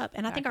 grew up,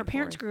 and I back think our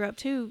parents forth. grew up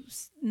too.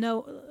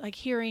 Like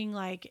hearing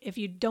like, if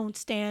you don't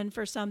stand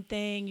for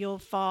something, you'll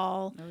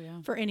fall Oh, yeah.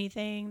 for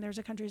anything. There's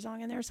a country song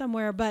in there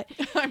somewhere, but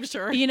I'm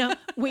sure. you know,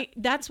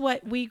 that's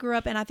what we grew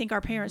up, and I think our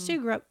parents too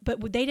grew up.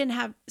 But they didn't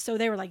have, so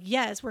they were like,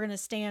 yes, we're going to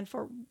stand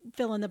for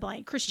fill in the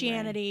blank,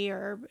 Christianity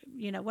or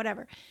you know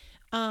whatever,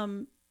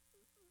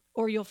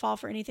 or you'll fall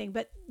for anything.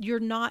 But you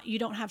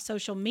don't have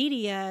social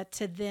media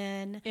to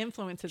then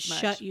Influence as much.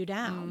 shut you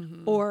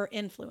down or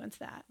influence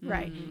that,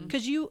 right?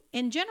 Because you,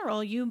 in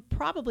general, you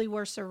probably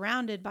were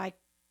surrounded by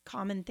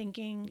common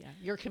thinking, Yeah,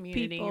 your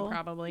community people.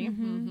 probably.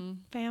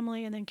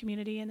 family, and then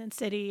community, and then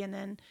city, and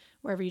then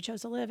wherever you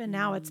chose to live. And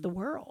now it's the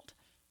world.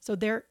 So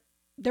there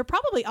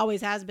probably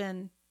always has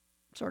been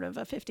sort of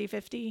a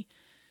 50-50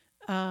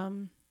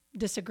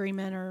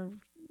 disagreement or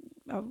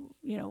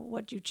you know,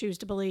 what you choose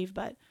to believe.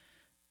 But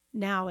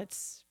now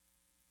it's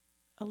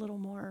a little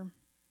more.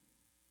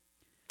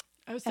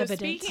 Oh, so Evidence.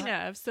 speaking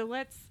of,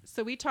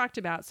 so we talked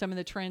about some of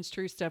the trends,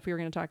 true stuff we were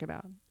going to talk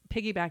about,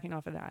 piggybacking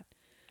off of that.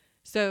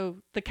 So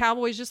the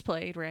Cowboys just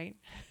played, right?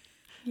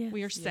 Yes.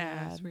 We are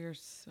sad. Yes, we are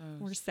so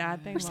We're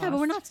sad they We're sad, but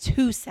we're not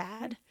too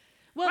sad.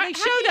 Well, Right, they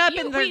how showed can up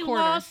you- in the we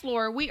quarter. lost,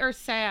 Laura. We are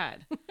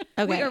sad.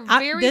 Okay, are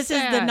very this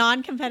is the sad.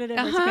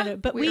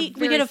 non-competitive, but We are we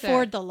very could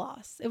afford sad. the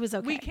loss. It was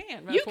okay. We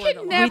can. You afford can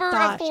the loss. never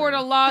thought- afford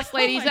a loss,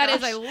 ladies. That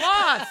is a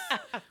loss.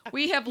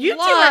 We have You two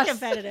lost. are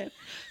competitive.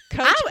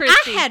 Coach I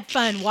Christie. had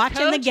fun watching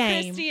Coach the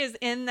game. Christie is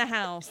in the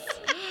house.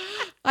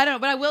 I don't,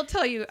 but I will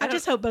tell you. I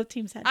just hope both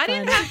teams had I fun.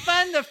 didn't have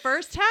fun the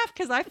first half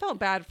because I felt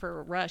bad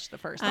for Rush the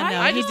first I half. know,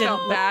 I he just didn't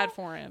felt look- bad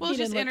for him. Well, He it's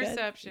just didn't look good.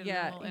 interception.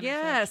 Yeah. a little interception.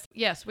 Yes.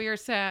 Yes, we are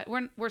sad.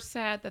 We're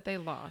sad that they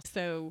lost.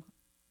 So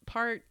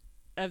part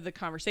of the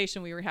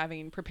conversation we were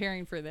having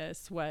preparing for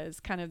this was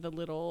kind of the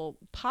little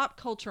pop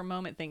culture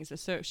moment things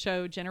to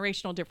show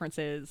generational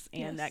differences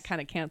and Yes. that kind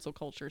of cancel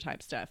culture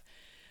type stuff.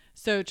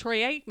 So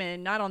Troy Aikman,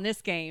 not on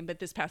this game, but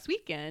this past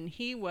weekend,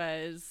 he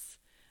was,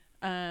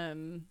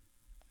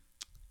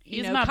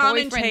 He's my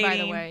boyfriend, by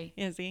the commentating- way.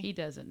 Is he? He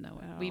doesn't know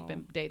it. We've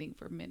been dating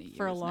for many years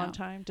For a long now.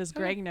 time. Does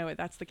Greg know it?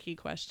 That's the key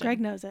question.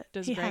 Greg knows it.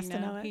 Does he Greg has to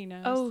know it. He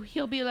knows. Oh,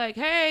 he'll be like,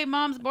 "Hey,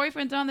 mom's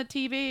boyfriend's on the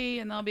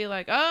TV," and they'll be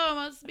like, "Oh,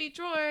 must be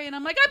Troy," and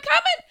I'm like, "I'm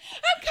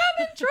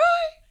coming, Troy."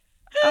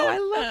 Oh, I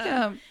love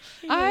him.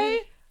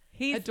 I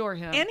He's adore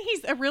him. and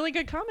he's a really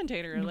good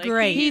commentator. Like,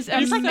 Great. He's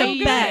like the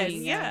amazing. best.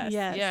 Yes.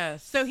 Yes.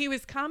 Yes. So he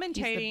was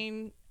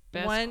commentating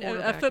best a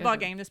quarterback football ever.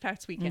 game this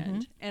past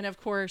weekend, and of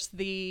course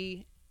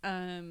the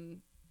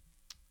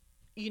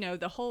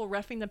the whole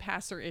roughing the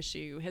passer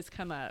issue has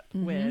come up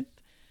with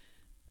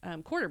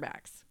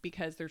quarterbacks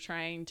because the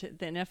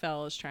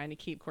NFL is trying to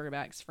keep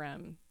quarterbacks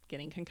from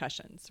getting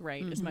concussions,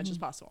 right, as much as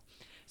possible.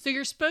 So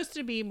you're supposed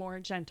to be more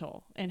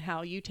gentle in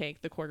how you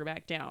take the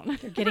quarterback down.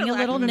 They're getting a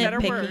little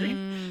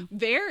nitpicky.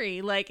 Very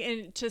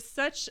and to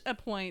such a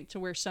point to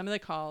where some of the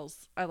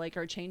calls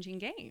are changing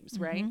games,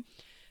 right?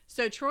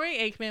 So Troy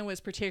Aikman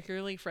was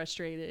particularly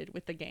frustrated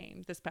with the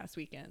game this past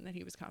weekend that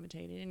he was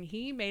commentating, and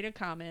he made a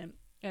comment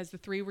as the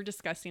three were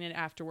discussing it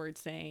afterwards,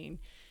 saying,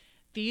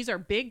 "These are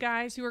big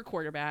guys who are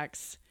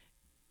quarterbacks.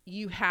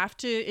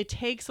 It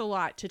takes a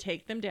lot to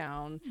take them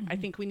down. I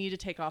think we need to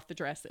take off the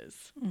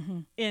dresses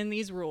in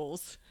these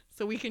rules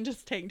so we can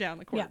just take down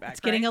the quarterback." Yeah, it's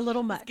getting right? a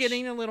little much. It's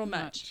getting a little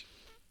much.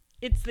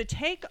 It's the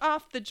take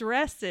off the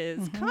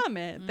dresses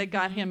comment that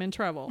got him in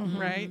trouble,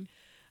 right?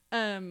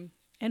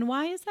 And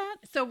why is that?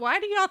 So why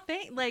do y'all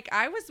think,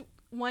 I was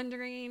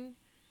wondering,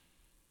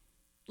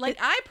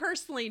 I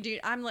personally do,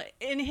 I'm like,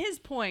 in his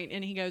point,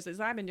 and he goes,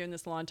 as I've been doing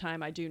this a long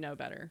time, I do know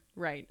better,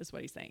 right, is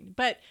what he's saying.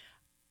 But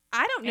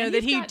I don't know And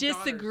that he's he got daughters,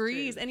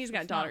 disagrees, too. and he's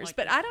got It's not daughters, like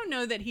but that. I don't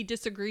know that he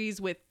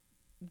disagrees with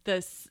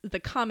the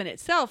comment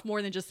itself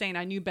more than just saying,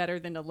 I knew better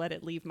than to let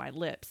it leave my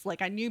lips.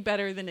 I knew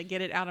better than to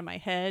get it out of my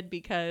head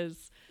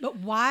because... But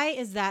why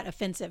is that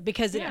offensive?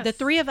 Because Yes. the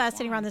three of us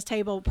sitting around this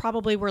table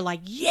probably were like,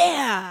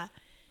 yeah.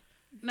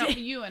 No,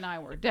 you and I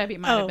were. Debbie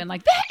might Oh. have been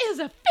like, that is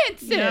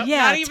offensive. Nope.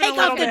 Yeah, not even take a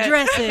little off the bit.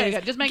 dresses. Okay,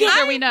 good. Just making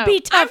sure we know. Be I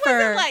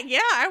tougher.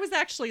 wasn't I was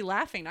actually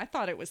laughing. I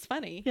thought it was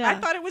funny. Yeah. I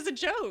thought it was a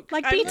joke.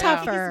 Like, I be really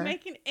tougher.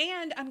 was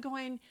and I'm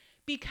going,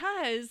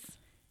 because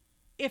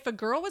if a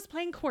girl was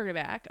playing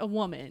quarterback, a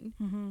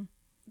woman,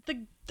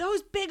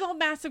 those big old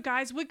massive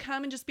guys would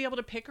come and just be able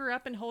to pick her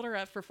up and hold her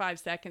up for 5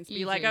 seconds.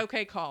 Be like, Easy.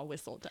 okay, call,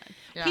 whistle, done.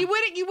 Yeah. You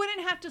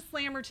wouldn't have to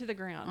slam her to the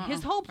ground.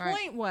 His whole Right.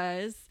 point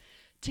was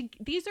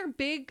these are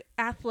big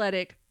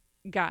athletic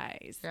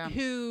guys Yeah.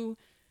 who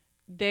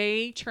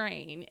they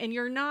train, and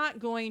you're not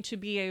going to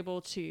be able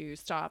to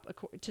sack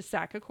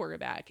a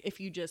quarterback if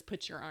you just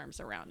put your arms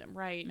around him,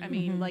 right? I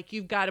mean,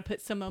 you've got to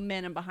put some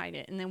momentum behind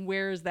it, and then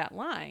where is that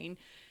line?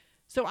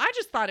 So I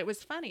just thought it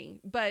was funny,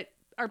 but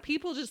are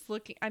people just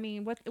looking? I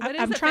mean, what is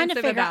I'm trying to offensive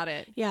figure about out.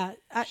 it? Yeah.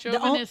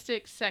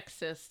 Chauvinistic,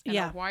 sexist, and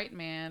Yeah. a white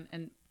man,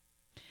 and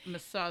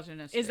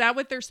misogynistic. Is that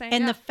what they're saying?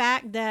 And the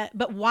fact that,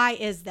 but why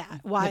is that?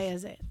 Why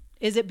is it?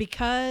 Is it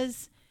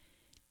because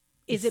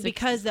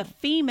the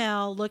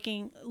female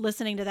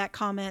listening to that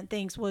comment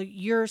thinks, well,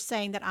 you're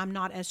saying that I'm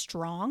not as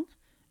strong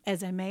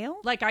as a male?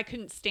 I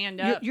couldn't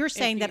stand up. You're if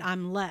saying that you-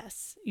 I'm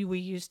less. We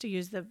used to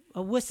use a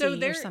wussy So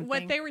or something.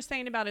 what they were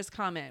saying about his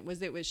comment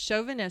was it was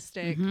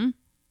chauvinistic.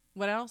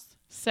 What else?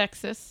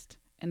 sexist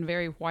and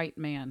very white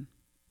man?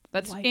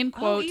 That's White- in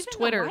quotes. even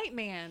Twitter. the white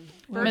man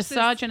versus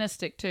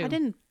Misogynistic too. I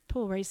didn't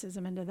pull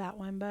racism into that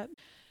one, but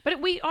But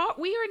we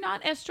are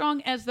not as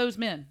strong as those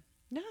men.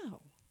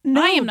 no. no,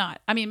 I am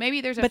not. I mean,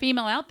 maybe there's a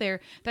female out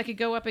there that could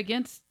go up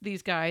against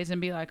these guys and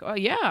be like, "Oh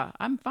yeah,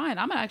 I'm fine.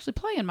 I'm gonna actually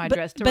play in my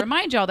dress to but-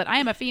 remind y'all that I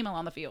am a female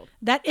on the field."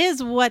 That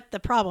is what the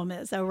problem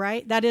is, though,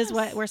 right? That is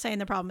what we're saying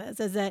the problem is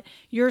that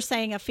you're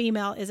saying a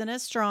female isn't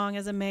as strong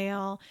as a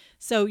male.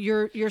 So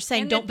you're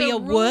saying And don't that be the a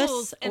wuss.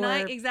 rules- and or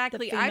I the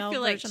exactly. I female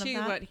feel like version of too.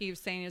 that. What he was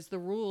saying is the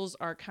rules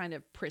are kind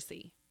of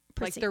prissy.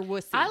 Prissy. They're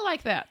wussy. I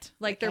like that.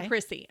 They're Okay.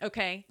 prissy.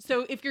 Okay.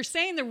 So if you're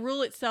saying the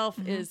rule itself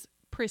is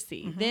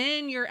prissy,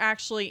 then you're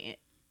actually,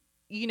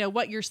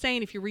 what you're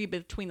saying, if you read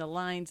between the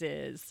lines,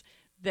 is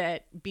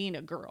that being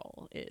a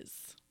girl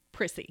is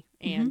prissy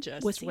and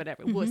just Wussy.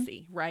 whatever,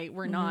 wussy, right?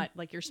 We're not,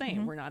 like you're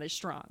saying, we're not as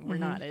strong. We're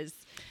not as,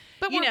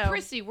 But you we're know,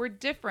 prissy. We're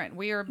different.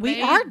 We are. We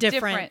made are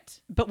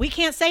different, but we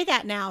can't say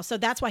that now. So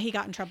that's why he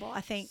got in trouble,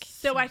 I think.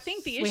 So I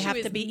think the We issue have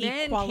is to be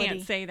men equality.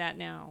 can't say that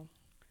now.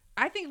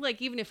 I think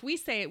even if we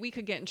say it, we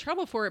could get in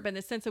trouble for it, but in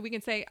the sense that we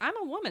can say, I'm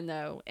a woman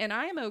though, and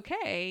I am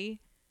okay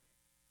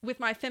with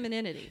my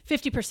femininity.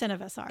 50%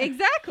 of us are.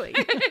 Exactly.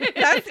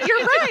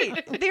 You're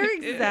right. They're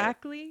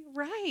exactly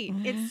right.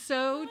 It's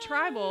so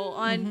tribal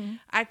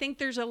I think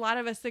there's a lot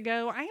of us that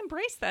go, I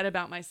embrace that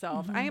about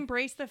myself. I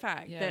embrace the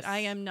fact Yes. that I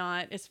am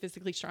not as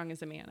physically strong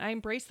as a man. I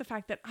embrace the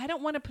fact that I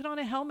don't want to put on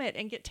a helmet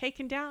and get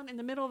taken down in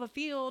the middle of a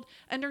field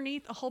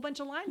underneath a whole bunch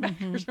of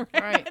linebackers.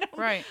 Right, I don't-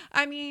 right.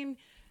 I mean,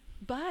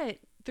 but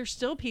there's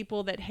still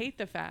people that hate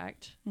the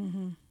fact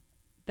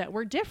that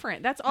we're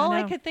different. That's all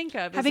I know. could think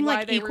of. Is Having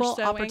why they were equal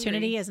so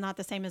opportunity angry. is not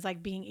the same as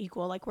being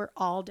equal. We're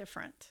all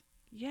different.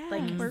 Yeah.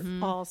 We're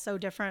all so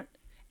different.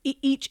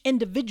 each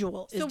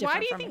individual is So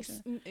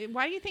different.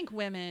 why do you think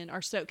women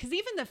are so? Because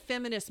even the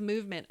feminist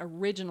movement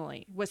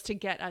originally was to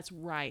get us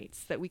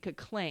rights that we could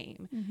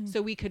claim,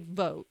 so we could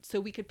vote, so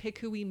we could pick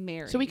who we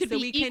marry, So we could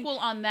be equal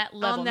on that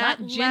level.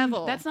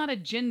 level. That's not a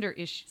gender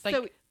issue. Like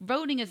So-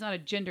 voting is not a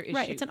gender issue.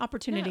 Right, it's an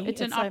opportunity.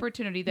 It's an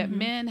opportunity that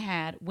men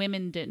had,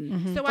 women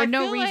didn't. So For I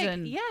no feel like,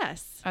 reason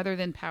yes, other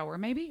than power,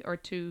 maybe, or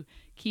to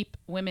keep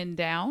women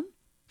down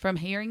from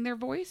hearing their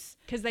voice.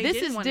 'Cause they this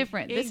didn't is want-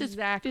 different.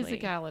 Exactly. This is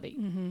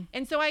physicality.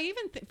 and so I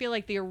even feel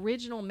like the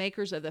original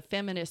makers of the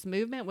feminist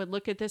movement would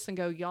look at this and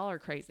go, "Y'all are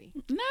crazy."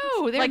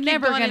 No, they're Like you've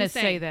never gone going to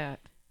insane. say that.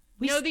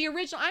 The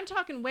original. I'm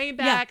talking way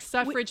back,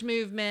 suffrage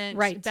movement,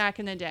 Right. back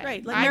in the day,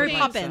 Right, like I Mary think-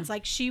 Poppins.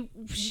 Like she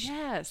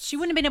Yes,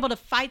 wouldn't have been able to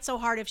fight so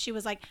hard if she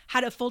was like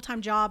had a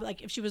full-time job,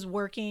 like if she was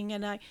working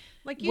and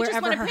like you wherever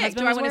just want her to pick.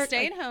 husband Do I was want to work,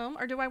 stay like- at home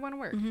or do I want to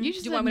work? You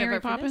just do said I want Mary to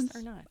vote for this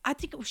Poppins? or not? I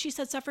think she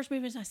said suffrage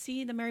movement. I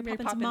see the Mary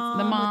Poppins, Poppins. mom.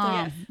 The with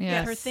mom,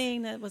 yes. her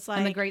thing that was like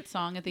And the great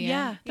song at the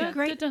Yeah, end. the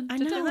great. Dun, I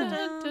dun, know. dun,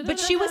 dun, dun, But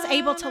she was dun,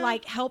 able dun, to dun.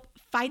 like help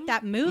fight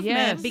that movement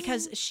Yes.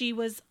 because she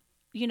was,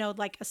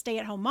 like a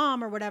stay-at-home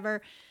mom or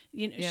whatever.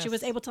 Yes. She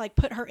was able to like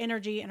put her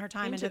energy and her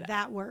time Into into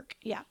that work.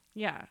 Yeah.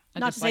 Yeah, I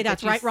Not just to say like that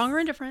that's you right, s- wrong, or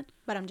indifferent,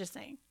 but I'm just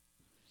saying.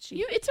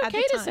 It's had the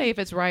okay to time. say if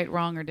it's right,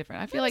 wrong, or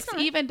different. I feel like it's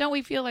not. even don't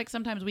we feel like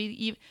sometimes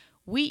we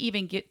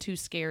even get too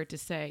scared to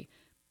say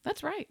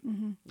that's right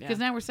because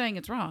now we're saying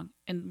it's wrong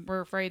and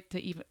we're afraid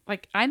to even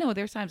like. I know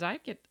there's times I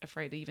get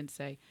afraid to even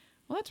say,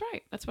 well, that's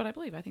right. That's what I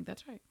believe. I think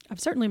that's right. I've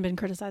certainly been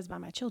criticized by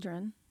my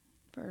children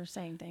for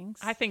saying things.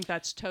 I think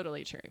that's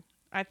totally true.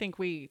 I think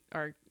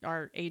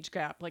our age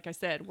gap, like I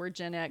said, we're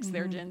Gen X,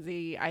 they're Gen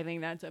Z. I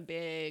think that's a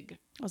big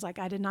was like,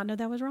 I did not know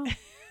that was wrong.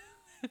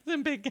 it's a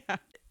big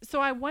gap. So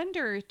I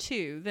wonder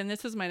too, then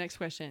this is my next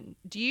question.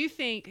 Do you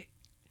think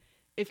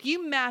if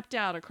you mapped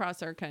out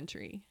across our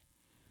country,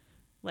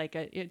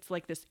 it's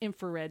like this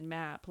infrared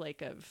map,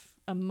 like of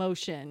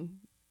emotion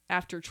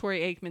after Troy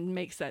Aikman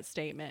makes that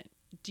statement,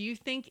 do you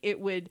think it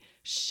would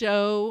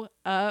show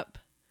up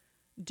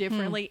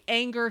differently?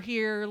 Anger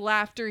here,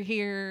 laughter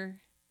here.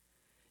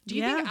 Do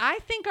you think? I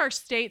think our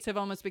states have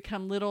almost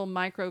become little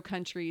micro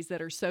countries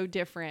that are so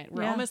different.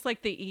 We're Yeah. almost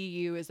like the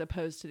EU as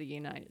opposed to the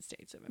United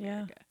States of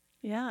America.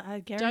 Yeah,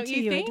 I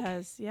guarantee think? it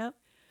does. Yep.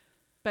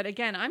 But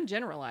again, I'm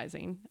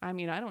generalizing. I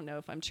mean, I don't know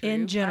if I'm true.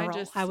 In general,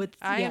 I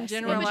am am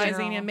generalizing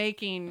general. and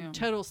making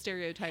total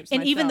stereotypes.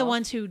 And even the myself.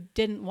 ones who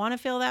didn't want to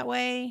feel that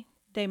way,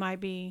 they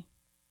might be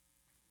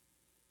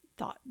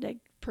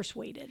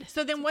persuaded.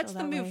 So then, to what's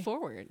feel the that move way.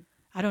 forward?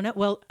 I don't know.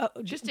 Well,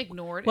 Just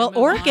ignore it. well, and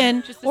move Oregon,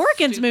 on. Just a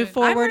Oregon's move stupid-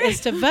 forward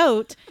is to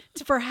vote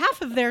for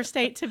half of their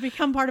state to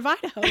become part of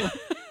Idaho.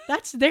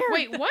 That's their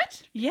Wait,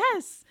 what?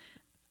 Yes.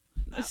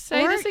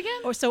 Say this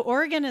again. So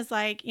Oregon is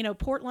like,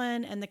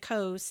 Portland and the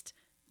coast,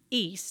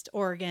 East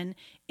Oregon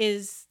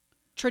is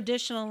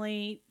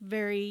traditionally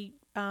very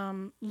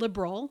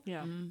liberal,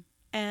 Yeah.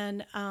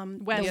 and West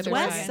the Oregon.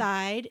 west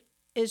side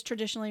is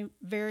traditionally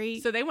very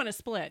So they want to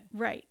split.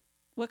 right.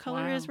 What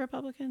color Wow. is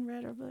Republican?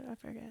 Red or blue? I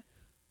forget.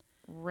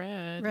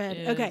 Red. Red.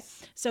 is- Okay.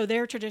 So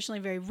they're traditionally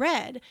very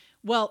red.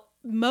 Well,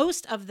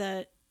 most of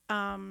the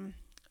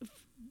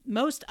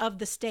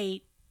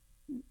state,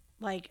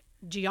 like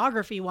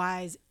geography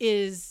wise,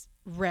 is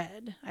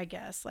red, I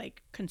guess,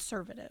 like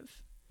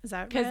conservative. Is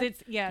that Because red?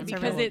 it's because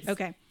Conservative. it's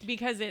okay.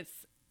 because it's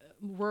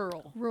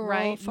rural, Rural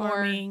right?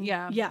 farming. More,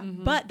 yeah, yeah.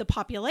 mhm. But the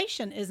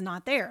population is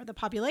not there. The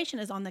population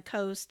is on the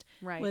coast,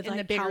 Right, with in the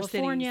like bigger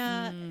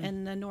California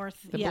and the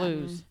north, The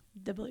blues.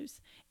 the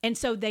blues, and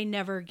so they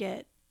never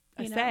get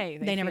A you know, say,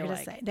 They, they never feel get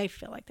like. a say. They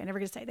feel like they never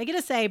get a say. They get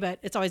a say, but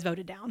it's always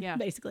voted down. Yeah.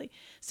 basically.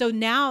 So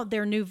now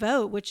their new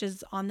vote, which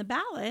is on the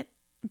ballot,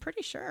 I'm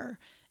pretty sure,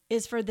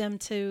 is for them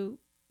to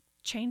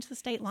change the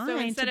state line to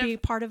instead be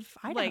of, part of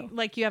Idaho.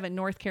 like you have a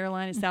North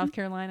Carolina, South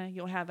Carolina,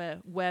 you'll have a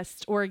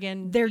West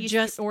Oregon. They're East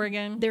just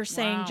Oregon. They're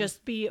saying Wow.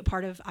 just be a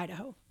part of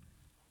Idaho.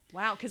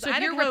 wow, because So if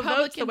you're Idaho votes the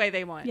Republican- way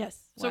they want. Yes.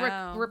 So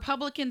Wow.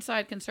 Republican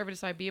side, conservative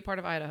side, be a part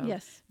of Idaho.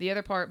 Yes. The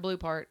other part, blue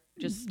part,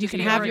 just You can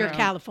be have on your own.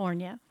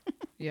 California.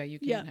 Yeah, you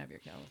can Yeah. have your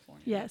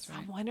California. Yes. That's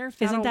I right. wonder if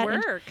Isn't that'll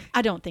that work.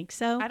 I don't think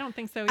so. I don't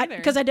think so either.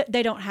 Because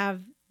they don't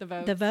have the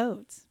vote, the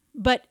votes.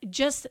 But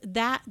just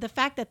the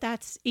fact that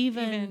that's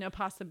even a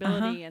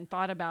possibility and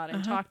thought about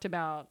and talked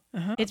about.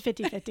 it's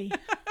 50-50.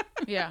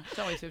 Yeah, it's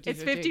always 50-50.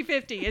 It's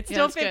 50-50. It's Yeah,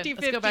 still that's good.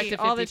 Let's go back 50-50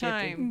 to all the 50-50.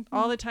 time.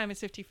 All the time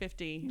it's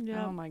 50-50.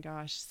 Yeah. Oh my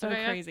gosh. So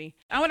Okay, crazy.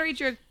 I want to read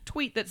your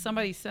tweet that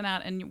somebody sent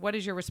out, and what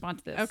is your response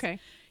to this? Okay.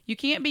 You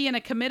can't be in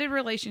a committed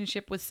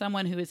relationship with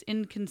someone who is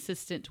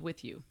inconsistent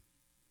with you.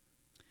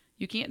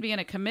 You can't be in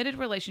a committed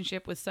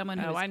relationship with someone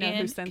who Oh, I know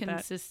who is sent that.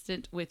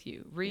 inconsistent with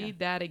you. Read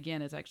that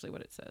again is actually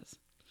what it says.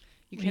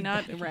 You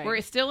cannot, right. We're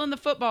still in the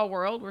football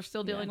world. We're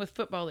still dealing with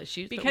football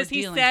issues. but Because we're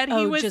he dealing- said he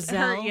Oh, was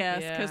Giselle? her,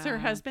 yes, because her Yeah.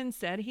 husband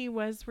said he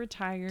was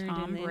retired.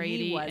 Tom and then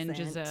Brady he and wasn't.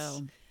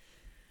 Giselle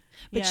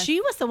But Yes. she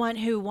was the one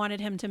who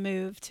wanted him to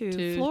move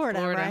to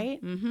Florida,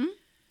 right? Mm-hmm.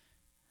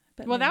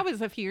 But Well, no. that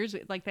was a few years.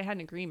 Like they had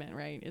an agreement,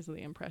 right? Is the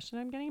impression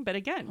I'm getting. But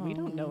again, we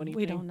don't know anything.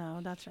 We don't know.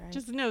 That's right.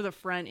 Just know the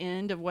front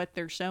end of what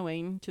they're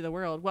showing to the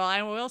world. Well,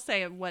 I will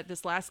say what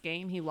this last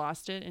game, he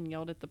lost it and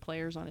yelled at the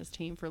players on his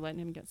team for letting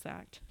him get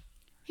sacked.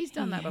 He's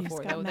done that He's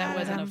before, got though. mad That at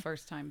wasn't a him.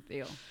 first time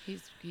deal.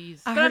 He's.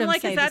 I But heard I'm him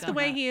like, say is that this the on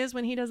way that. he is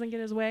when he doesn't get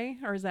his way?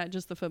 Or is that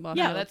just the football?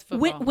 Yeah, No, that's when,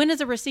 football. when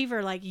does a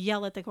receiver like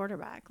yell at the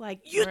quarterback? Like,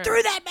 you Right.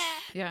 threw that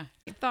bad. Yeah.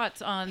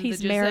 Thoughts on He's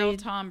the Giselle married.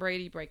 Tom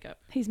Brady breakup?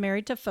 He's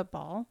married to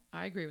football.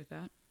 I agree with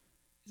that.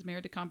 He's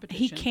married to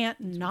competition. He can't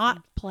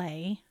not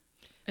play.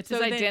 It's So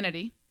his then-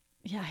 identity.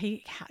 Yeah,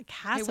 he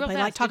has Hey, to real play.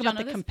 fast, Like, talk did y'all about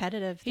the know this?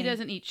 competitive He thing.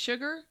 doesn't eat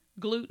sugar,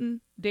 gluten,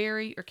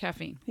 dairy, or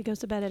caffeine. He goes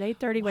to bed at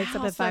 8:30, wakes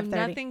up Wow, at so 5:30.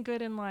 nothing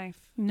good in life.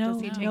 No,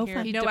 Does he take no care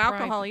fun. of? He No deprived-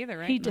 alcohol either,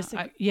 right? He No. dis-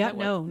 I- yeah, that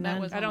was- no, that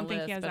none. was I on don't the think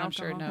list, he has but I'm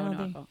sure alcohol. no I don't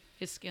think- alcohol.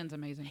 His skin's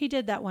amazing. He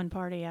did that one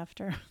party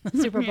after the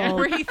Super Bowl.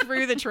 Where he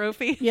threw the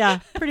trophy. Yeah,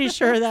 pretty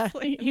sure that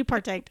he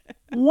partaked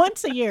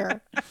once a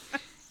year.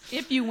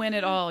 If you win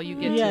it all, you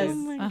get Yes. to. Oh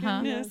my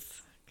Uh-huh.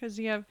 goodness. Because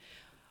you have,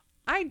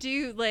 I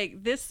do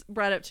like this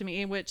brought up to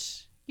me,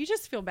 which you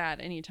just feel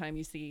bad anytime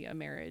you see a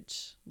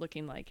marriage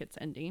looking like it's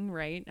ending,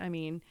 right? I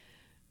mean,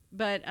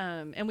 but,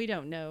 and we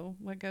don't know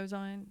what goes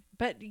on,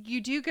 but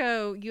you do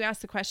go, you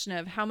ask the question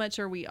of how much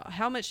should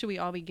we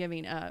all be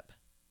giving up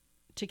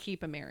to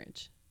keep a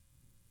marriage?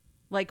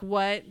 Like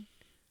what?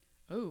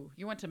 Oh,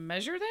 you want to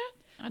measure that?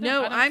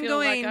 No, I don't I'm feel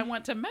like going- I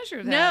want to measure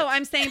that. No,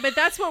 I'm saying, but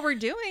that's what we're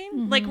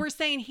doing. Like we're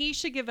saying he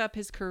should give up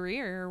his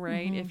career,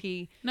 right? If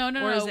he, No.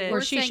 Or is it- We're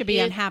Or she saying should be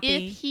if-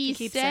 unhappy If he to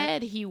keep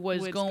said he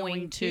was was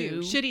going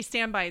to, should he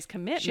stand by his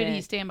commitment? should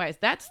he stand by his?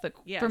 That's the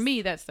Yes. for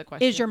me. That's the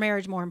question. Is your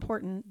marriage more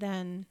important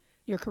than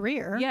your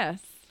career? Yes.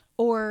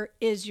 Or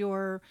is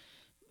your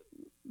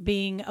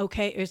being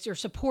okay, is your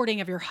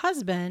supporting of your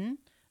husband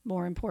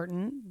more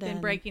important than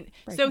Then breaking.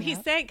 So breaking he's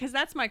up? saying, because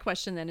that's my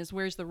question then is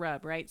where's the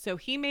rub, right? So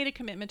he made a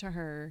commitment to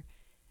her.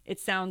 It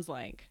sounds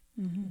like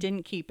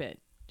didn't keep it.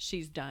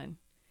 She's done.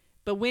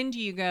 But when do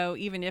you go,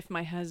 even if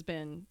my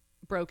husband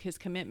broke his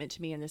commitment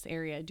to me in this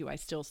area, do I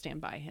still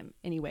stand by him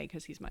anyway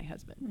because he's my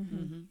husband?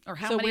 Mhm. Or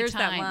how So many where's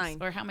times? that line?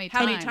 Or how many How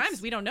times? many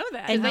times? We don't know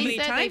that. And how they many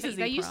said times they, has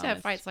he they used to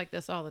have promised? fights like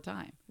this all the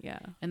time. Yeah.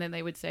 And then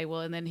they would say,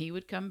 well, and then he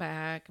would come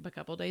back a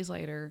couple days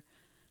later.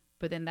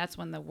 But then that's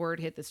when the word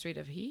hit the street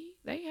of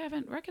they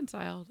haven't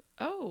reconciled.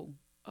 Oh,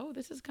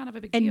 this is kind of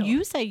a big And deal.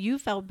 you say you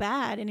felt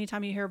bad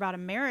anytime you hear about a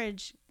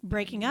marriage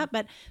breaking up,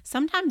 but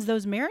sometimes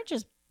those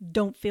marriages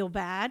don't feel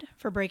bad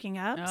for breaking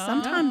up.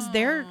 Sometimes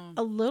they're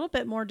a little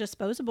bit more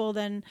disposable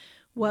than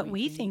what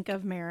we think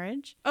of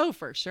marriage. Oh,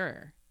 for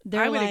sure.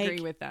 They're I would like-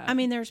 agree with that. I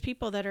mean, there's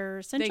people that are they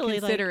essentially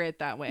consider like, it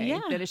that way. Yeah.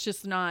 That it's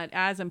just not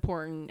as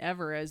important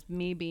ever as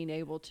me being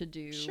able to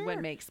do Sure. what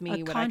makes A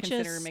me, what I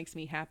consider conscious makes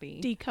me happy.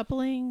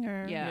 decoupling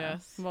or Yeah.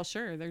 Yes. Well,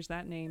 sure. There's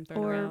that name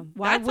thrown Or around.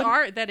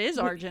 why That is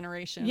our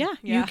generation. Yeah,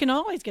 you can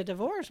always get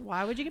divorced.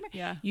 Why would you get married?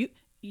 Yeah. You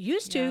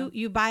used to,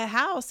 you buy a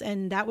house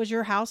and that was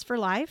your house for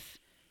life,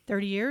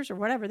 30 years or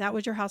whatever. That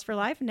was your house for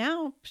life.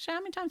 Now, how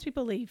many times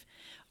people leave?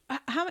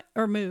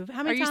 Or move?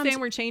 How Are many you times? saying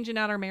we're changing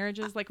out our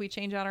marriages like we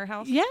change out our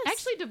house? Yes.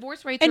 Actually,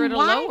 divorce rates And are at a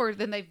why? lower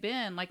than they've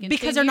been. Like in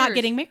because 10 they're not years.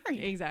 getting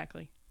married.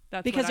 Exactly.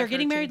 That's Because what they're I've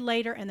getting heard, married too.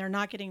 later and they're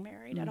not getting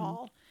married at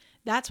all.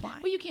 That's why.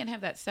 Well, you can't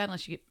have that sad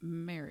unless you get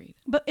married.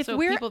 But if So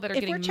we're people that are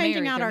if getting we're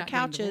changing married, out they're our not getting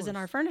couches and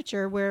our divorced.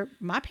 furniture, where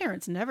my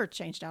parents never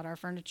changed out our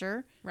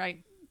furniture,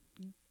 Right.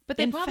 But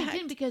they In probably fact,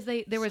 didn't because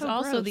there was so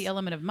also gross. the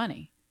element of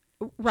money.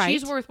 right?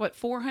 She's worth what,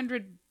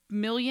 400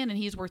 million, and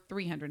he's worth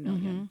 300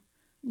 million.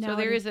 So Now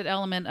there it is an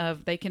element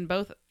of they can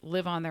both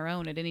live on their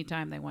own at any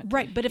time they want to.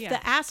 Right, but if Yeah.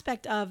 the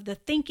aspect of the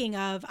thinking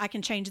of I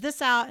can change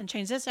this out and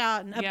change this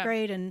out and Yeah.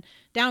 upgrade and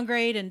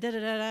downgrade and da da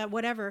da da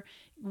whatever,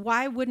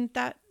 why wouldn't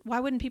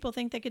people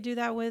think they could do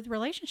that with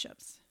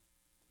relationships?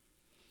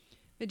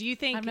 But do you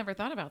think I've never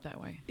thought about it that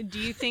way. Do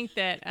you think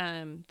that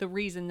the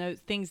reason those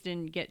things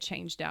didn't get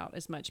changed out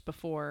as much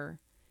before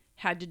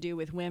had to do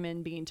with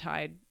women being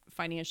tied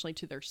financially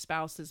to their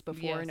spouses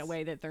before in a Yes.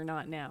 way that they're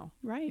not now?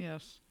 Right.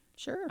 Yes.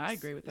 Sure. I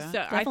agree with that. So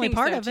I Definitely think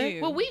part so of it.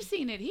 too. Well, we've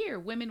seen it here.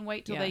 Women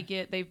wait till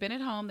Yeah. they've been at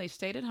home, they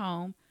stayed at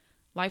home.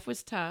 Life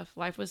was tough.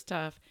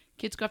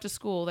 Kids go off to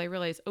school. They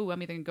realize, oh,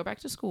 I'm either going to go back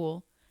to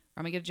school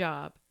or I'm going to get a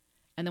job.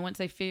 And then once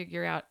they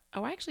figure out,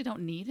 oh, I actually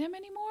don't need him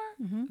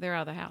anymore, they're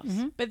out of the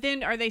house. But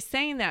then are they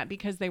saying that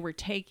because they were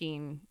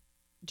taking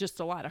just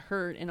a lot of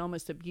hurt and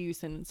almost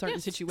abuse in certain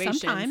Yes,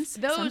 situations? sometimes.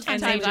 Those Sometimes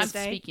times they I'm just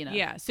say- speaking of.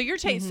 Yeah. So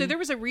so there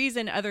was a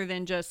reason other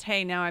than just,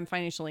 hey, now I'm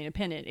financially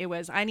independent. It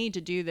was, I need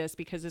to do this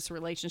because this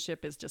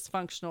relationship is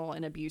dysfunctional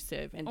and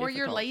abusive and Or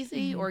you're difficult.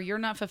 lazy or you're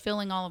not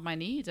fulfilling all of my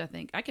needs. I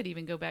think I could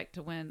even go back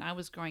to when I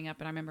was growing up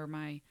and I remember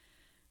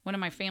one of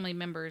my family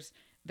members,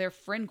 their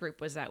friend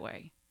group was that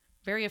way.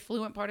 Very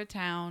affluent part of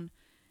town.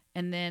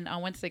 And then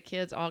once the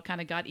kids all kind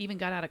of got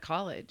out of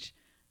college,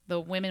 the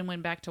women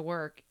went back to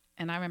work.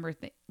 And I remember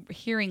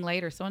hearing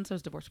later,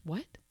 so-and-so's divorced.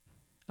 What?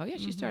 Oh, yeah,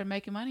 she started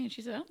making money. And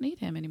she said, I don't need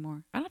him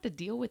anymore. I don't have to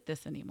deal with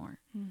this anymore.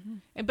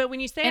 But when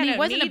you say And I he don't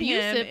wasn't need him,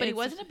 abusive, but he it's-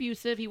 wasn't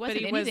abusive. He wasn't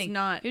he was anything.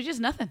 not- It was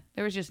just nothing.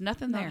 There was just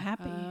nothing Not there.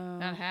 happy.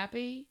 Not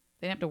happy.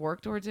 They didn't have to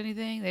work towards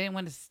anything. They didn't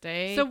want to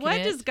stay. So what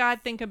commit. does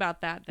God think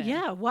about that then?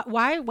 Yeah.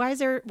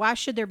 Why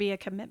should there be a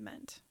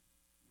commitment?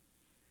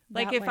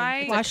 Like that if way? I-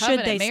 It's a Why should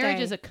covenant. they Marriage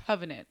stay? is a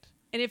covenant.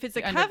 And if it's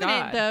a Under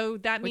covenant, God, though,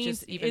 that which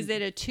means, is even- is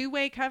it a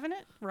two-way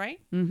covenant, right?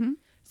 Mm-hmm.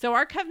 So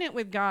our covenant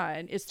with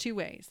God is two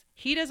ways.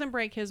 He doesn't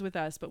break his with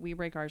us, but we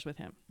break ours with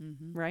him,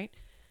 Mm-hmm. right?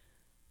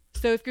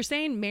 So if you're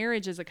saying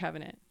marriage is a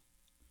covenant,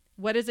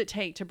 what does it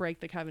take to break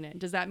the covenant?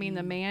 Does that mean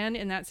the man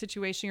in that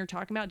situation you're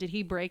talking about, did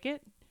he break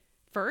it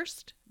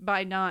first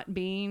by not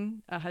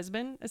being a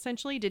husband,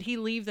 essentially? Did he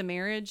leave the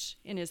marriage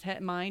in his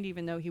mind,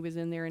 even though he was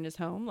in there in his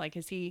home? Like,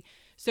 is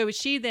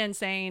she then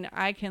saying,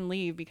 I can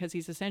leave because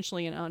he's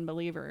essentially an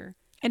unbeliever?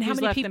 And how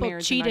who's many left the people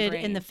marriage in my cheated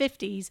in the brain?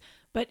 50s,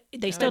 but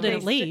they still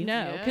didn't leave?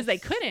 No, because they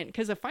Yes. couldn't,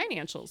 because of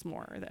financials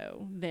more,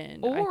 though, then.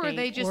 I Or think.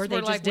 they just Or they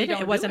were just like, did we it. It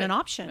don't wasn't do an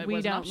option. It We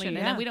was an don't option. leave.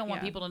 And then we Yeah. don't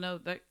want Yeah. people to know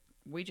that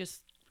we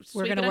just We're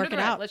sweep gonna it work under it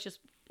the rug. out. Let's just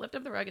lift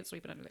up the rug and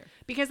sweep it under there.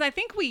 Because I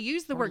think we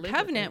use the Or word live with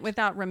covenant it.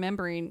 without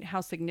remembering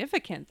how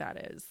significant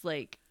that is.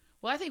 Like,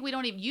 Well, I think we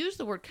don't even use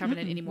the word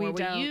covenant anymore. we We,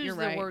 don't. use You're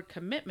the right. word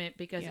commitment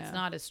because Yeah. it's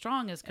not as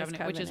strong as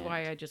covenant, which is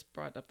covenant. why I just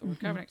brought up the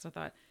word covenant.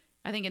 Because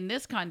I think in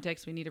this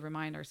context, we need to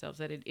remind ourselves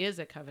that it is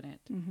a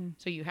covenant.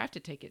 So you have to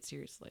take it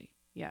seriously.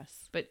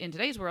 yes. But in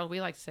today's world, we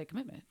like to say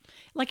commitment.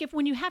 Like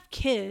when you have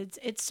kids,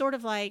 it's sort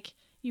of like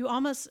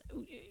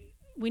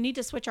we need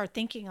to switch our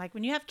thinking. Like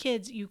when you have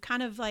kids, you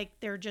kind of like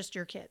they're just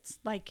your kids.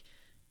 Like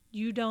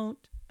you don't,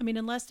 I mean,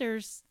 unless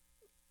there's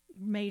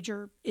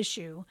major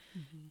issue,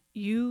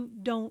 you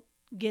don't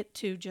get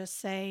to just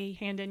say,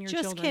 Hand in your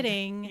just children.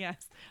 kidding.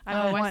 Yes.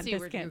 I want see this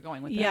where kid. you're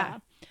going with Yeah.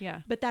 that.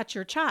 Yeah. But that's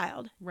your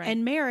child. Right.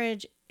 And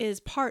marriage is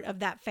part of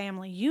that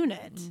family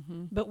unit,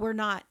 but we're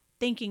not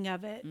thinking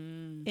of it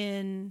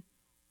in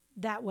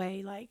that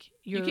way. Like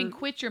You can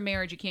quit your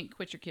marriage. You can't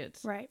quit your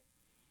kids. right.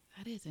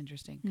 That is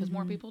interesting because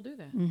more people do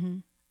that. Mm-hmm.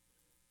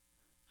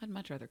 I'd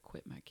much rather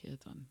quit my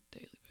kids on a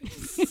daily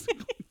basis.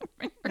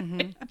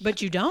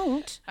 But you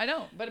don't. I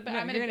don't, but No,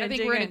 I mean, you're gonna I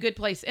think dig we're in a in. good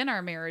place in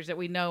our marriage that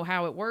we know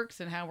how it works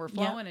and how we're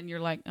flowing. And you're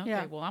like, okay,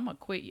 Yeah. well, I'm gonna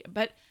quit you.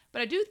 But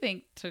I do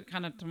think to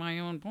my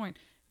own point,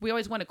 we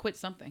always want to quit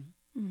something.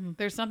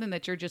 There's something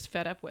that you're just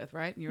fed up with,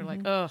 right? And you're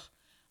like, ugh,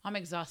 I'm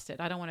exhausted.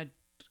 I want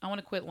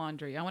to quit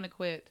laundry. I want to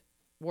quit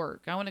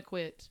work. I want to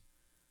quit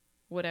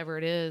whatever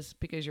it is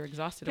because you're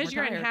exhausted. Because and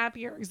you're we're tired.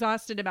 unhappy or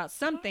exhausted about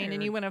something and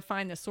you Tired. want to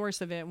find the source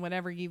of it and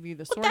whatever give you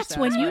the Well, source that's of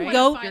when it, you right?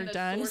 go- Find You're the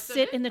done. source of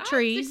Sit it. in the Oh,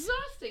 trees. It's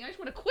exhausting. I just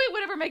want to quit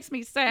whatever makes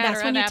me sad. That's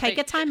or when you unhappy. take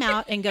a time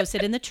out and go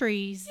sit in the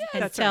trees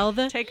and That's tell right.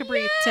 the Take a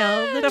breathe.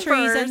 tell the, The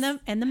trees firs.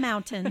 and the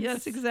mountains.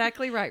 Yes,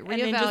 exactly right. And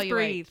then just Reevaluate.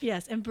 breathe.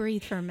 Yes, and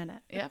breathe for a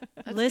minute. Yep.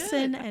 that's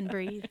Listen good. and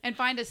breathe. And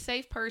find a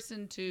safe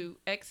person to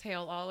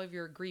exhale all of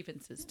your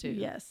grievances to.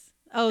 Yes.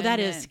 Oh, that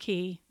is then-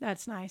 key.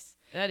 That's nice.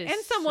 That is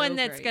And someone so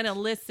that's great. going to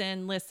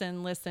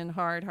listen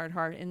hard.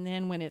 And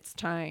then when it's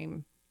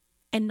time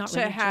And not to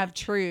really have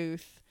judge.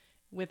 truth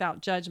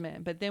without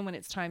judgment, but then when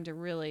it's time to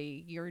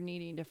really, you're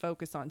needing to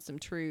focus on some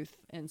truth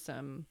and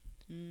some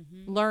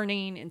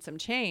learning and some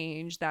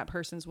change, that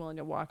person's willing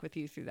to walk with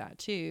you through that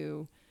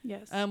too.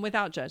 Yes.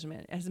 Without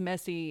judgment, as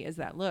messy as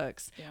that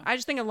looks. Yeah. I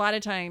just think a lot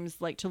of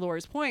times, like to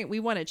Laura's point, we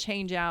want to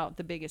change out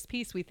the biggest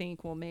piece we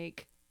think will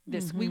make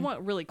this. We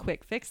want really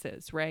quick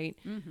fixes, right?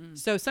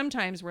 So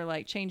sometimes we're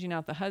like changing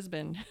out the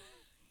husband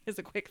is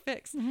a quick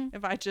fix.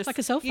 If I just Like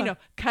a sofa.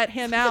 cut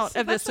him out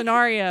of the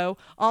scenario,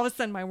 all of a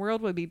sudden my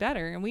world would be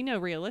better. And we know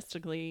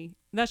realistically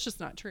that's just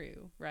not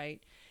true,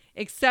 right?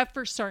 Except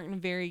for certain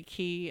very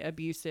key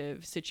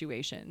abusive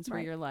situations where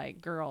Right. you're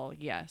like, girl,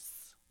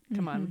 yes,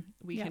 come on,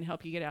 we Yeah. can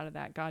help you get out of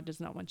that. God does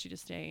not want you to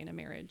stay in a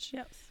marriage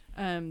Yes.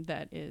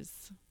 that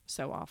is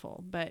so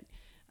awful. But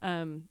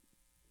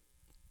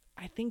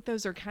I think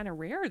those are kind of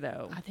rare,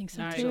 though. I think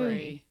so I too.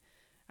 agree.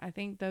 I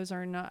think those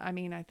are not. I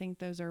mean, I think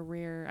those are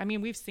rare. I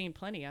mean, we've seen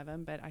plenty of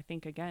them, but I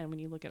think again, when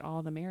you look at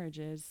all the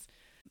marriages,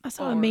 I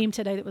saw a Or- meme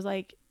today that was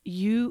like,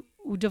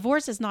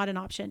 divorce is not an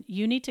option.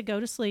 You need to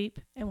go to sleep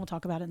and we'll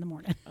talk about it in the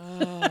morning.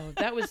 Oh,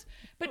 that was.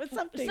 But was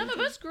something. some of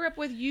us grew up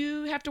with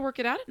you have to work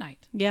it out at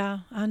night. Yeah,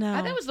 I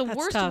know. That was the That's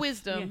worst tough.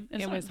 wisdom. Yeah,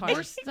 It's it not- was hard.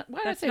 worst- Why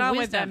did I that's say not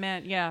wisdom? what that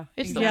meant. Yeah,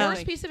 It's Yeah. the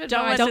worst piece of Don't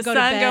advice. let Don't the go to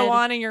sun go bed.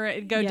 on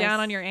and go Yes. down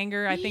on your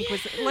anger. I think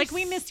was like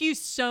we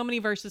misused so many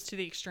verses to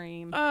the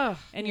extreme, Ugh.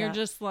 and you're yeah.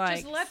 just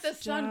like, Just let the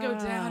sun go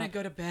down and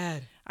go to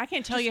bed. I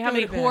can't tell Just you how go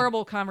many to bed.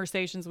 horrible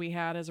conversations we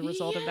had as a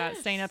result of that,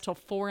 Yes. staying up till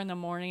 4 a.m.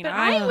 But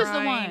I was the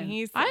crying. one.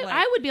 He's I, like,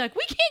 I would be like,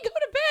 we can't go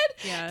to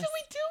bed Yes. till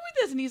we deal with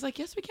this. And he's like,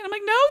 yes, we can. I'm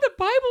like, no, the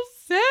Bible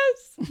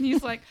says. And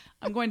he's like,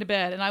 I'm going to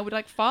bed. And I would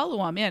like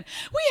follow him in.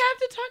 We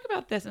have to talk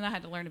about this. And I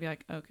had to learn to be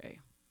like, okay,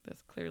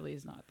 this clearly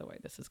is not the way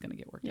this is going to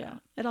get worked Yeah.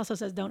 out. It also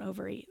says don't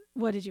overeat.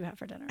 What did you have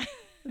for dinner?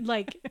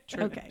 Like,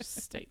 True okay.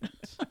 statement.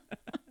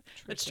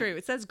 It's true.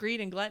 It says greed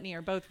and gluttony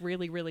are both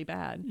really, really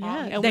bad.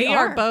 Yeah, and they we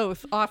are are.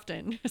 both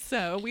often.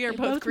 So we are They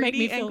both both make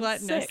me greedy and feel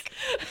gluttonous. sick.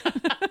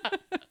 That's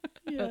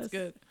Yes.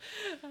 good.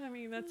 I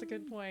mean, that's a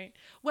good point.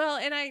 Well,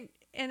 and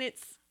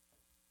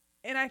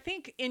I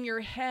think in your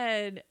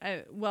head,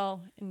 and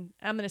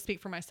I'm going to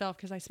speak for myself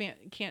because I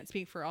can't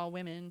speak for all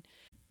women.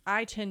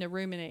 I tend to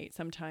ruminate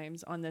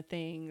sometimes on the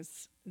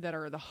things that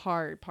are the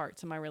hard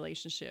parts of my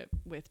relationship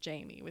with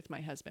Jamie, with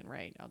my husband,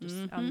 right?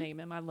 I'll name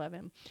him. I love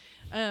him.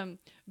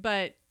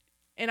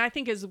 And I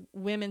think as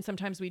women,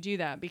 sometimes we do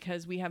that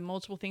because we have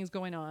multiple things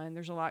going on.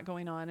 There's a lot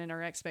going on, and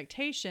our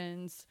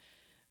expectations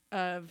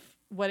of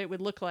what it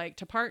would look like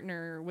to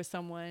partner with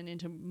someone and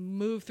to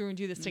move through and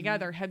do this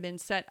together have been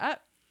set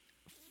up.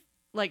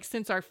 Like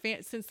since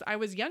I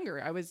was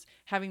younger, I was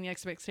having the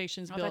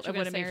expectations built of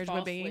what a marriage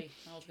would be.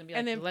 I was gonna be like,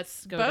 And then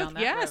let's go both, down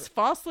that yes, road.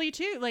 falsely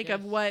too, like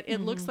of Yes. what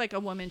it looks like a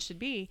woman should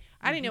be.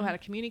 I didn't know how to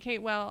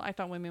communicate well. I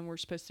thought women were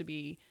supposed to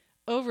be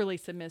overly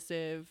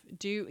submissive.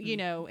 You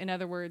know, in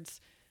other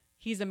words,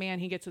 he's a man,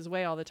 he gets his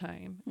way all the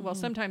time. Well,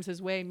 sometimes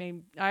his way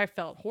I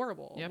felt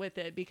horrible with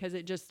it because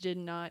it just did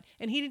not,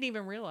 and he didn't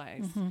even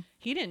realize.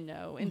 He didn't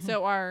know. And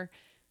so our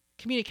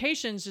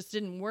communications just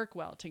didn't work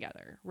well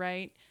together,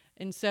 right?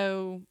 And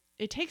so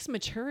it takes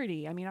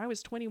maturity. I mean, I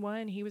was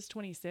 21, he was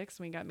 26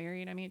 when we got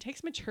married. I mean, it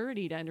takes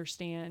maturity to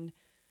understand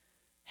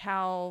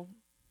how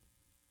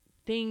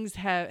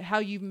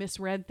you've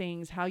misread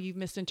things, how you've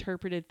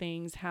misinterpreted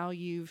things,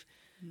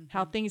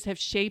 how things have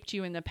shaped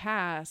you in the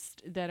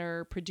past that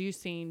are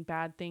producing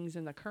bad things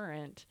in the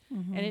current.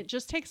 And it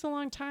just takes a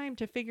long time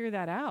to figure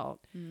that out.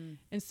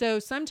 And so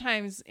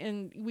sometimes,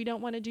 and we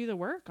don't want to do the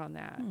work on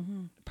that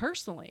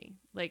personally.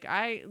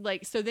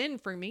 So then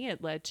for me,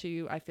 it led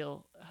to, I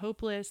feel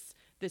hopeless.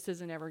 This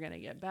isn't ever going to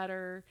get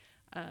better.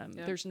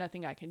 There's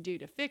nothing I can do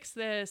to fix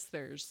this.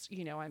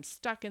 I'm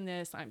stuck in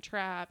this. I'm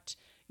trapped,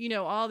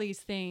 all these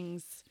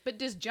things. But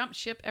does jump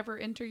ship ever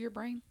enter your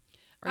brain?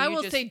 Or I you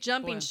will just- say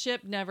jumping boy.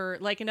 ship never,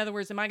 like, in other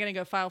words, am I going to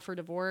go file for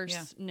divorce?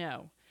 Yeah.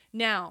 No.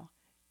 Now,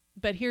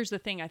 but here's the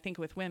thing I think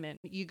with women,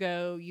 you've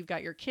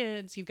got your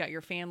kids, you've got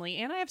your family,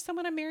 and I have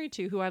someone I'm married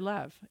to who I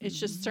love. It's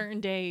just certain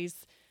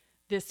days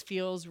this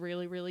feels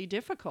really, really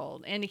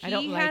difficult. And I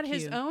don't he like had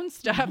his you. own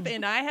stuff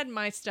and I had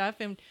my stuff,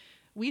 and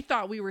we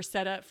thought we were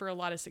set up for a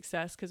lot of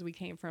success because we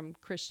came from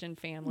Christian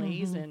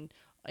families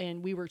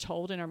and we were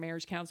told in our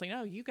marriage counseling,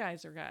 oh, you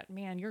guys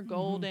you're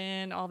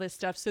golden, all this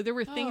stuff. So there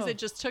were things Oh, that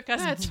just took us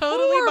that's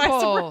totally by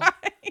horrible.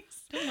 surprise.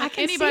 I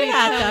can Anybody see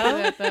tell that you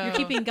though. that, though. You're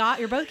keeping God.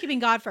 You're both keeping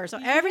God first. So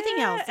everything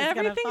else is gonna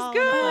everything's fall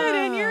good, into place.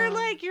 and you're Oh.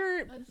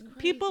 like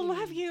people crazy.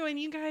 love you, and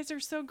you guys are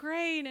so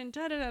great, and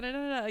da da da da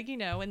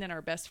da. And then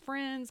our best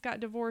friends got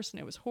divorced,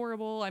 and it was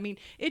horrible. I mean,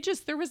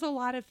 there was a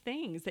lot of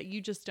things that you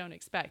just don't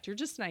expect. You're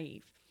just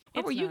naive.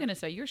 What were It's you not. going to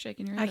say? You're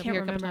shaking your I head over can't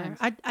here a couple remember.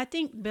 times. I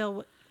think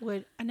Bill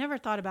would. I never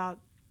thought about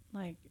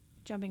like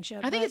jumping ship.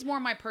 I think but- it's more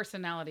my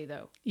personality,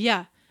 though.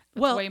 yeah.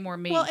 Well, way more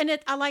me. Well, and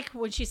I like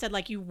when she said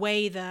like you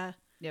weigh the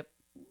Yep.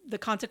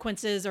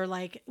 consequences or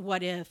like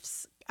what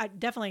ifs. I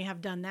definitely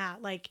have done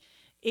that. Like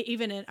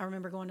I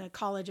remember going to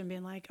college and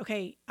being like,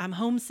 okay, I'm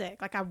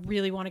homesick. Like I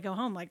really want to go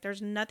home. Like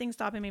there's nothing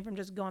stopping me from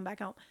just going back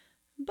home.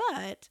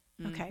 But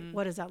okay,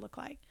 what does that look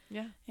like?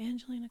 Yeah.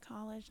 Angelina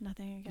College,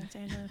 nothing against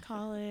Angelina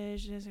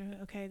College.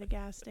 Okay, the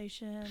gas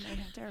station,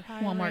 they're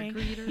hiring. Walmart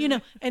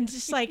greeter. And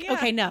just like,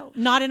 okay, no,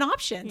 not an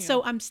option.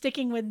 So I'm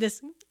sticking with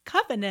this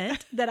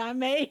covenant that I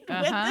made with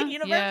Uh-huh, the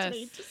university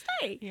yes. to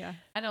stay. Yeah.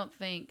 I don't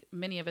think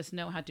many of us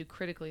know how to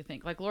critically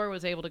think. Like Laura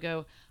was able to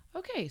go,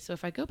 okay, so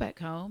if I go back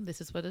home,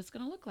 this is what it's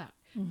going to look like.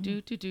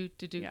 Do.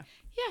 Yeah.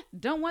 Yeah,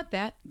 don't want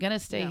that. Gonna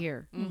stay Yeah.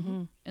 here.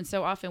 And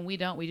so often we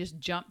don't. We just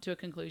jump to a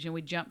conclusion.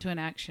 We jump to an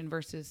action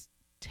versus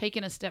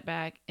taking a step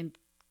back and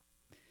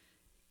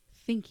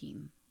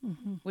thinking,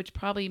 which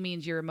probably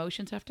means your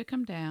emotions have to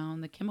come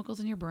down. The chemicals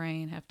in your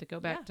brain have to go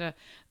back to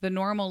the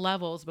normal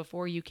levels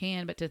before you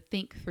can, but to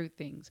think through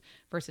things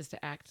versus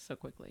to act so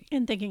quickly.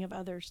 And thinking of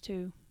others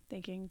too.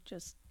 Thinking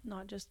just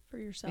not just for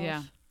yourself.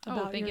 Yeah.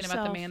 About thinking about the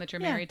yourself. man that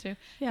you're Yeah. married to.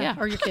 Yeah.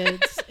 Or your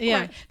kids.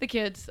 Yeah. Or the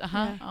kids. All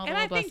And the I little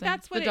think blessings.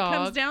 that's what The it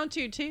comes dog. down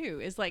to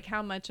too, is like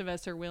how much of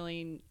us are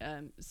willing.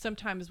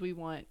 Sometimes we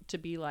want to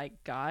be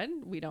like God.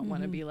 We don't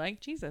want to be like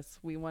Jesus.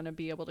 We want to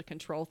be able to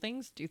control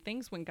things, do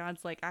things when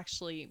God's like,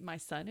 actually, my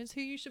son is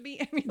who you should be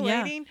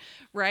emulating,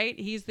 right?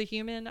 He's the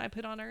human I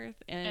put on earth.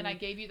 And I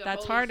gave you the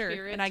that's Holy harder.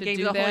 Spirit And I to gave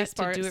do you the Holy that, to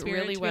Spirit do it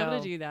really to be able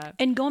well. to do that.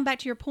 And going back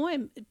to your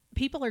poem,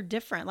 people are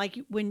different. Like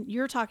when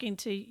you're talking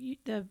to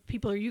the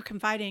people you're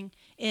confiding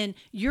in,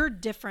 you're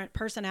different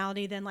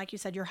personality than, like you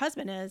said, your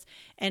husband is,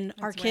 and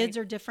our kids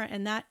are different.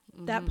 And that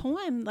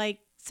poem, like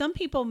some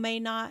people may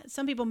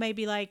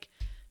be like,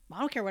 I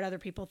don't care what other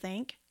people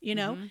think,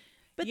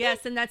 But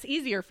Yes, and that's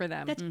easier for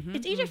them. that's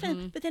it's easier for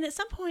them. But then at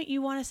some point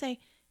you want to say,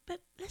 but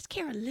let's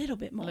care a little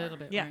bit more. little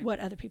bit, Yeah. right. What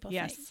other people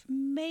Yes. think.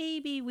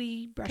 Maybe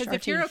we brush our Because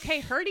if you're teeth. okay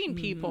hurting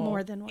people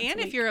More than once a and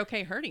if week. you're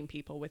okay hurting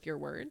people with your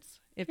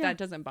words, if that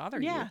doesn't bother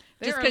Yeah. you,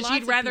 There just are because lots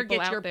you'd of rather people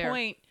get out your there.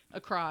 point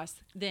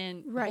across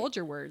than Right. hold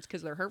your words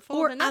because they're hurtful,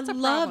 Or then I that's a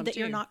love problem that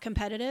you're too. not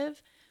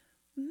competitive.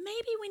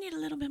 Maybe we need a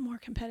little bit more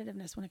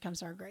competitiveness when it comes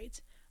to our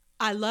grades.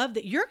 I love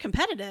that you're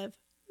competitive.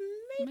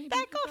 Maybe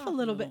back off a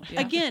little bit. Yeah.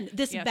 Again,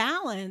 this Yes.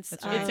 balance.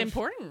 That's of, right. It's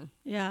important.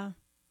 Yeah.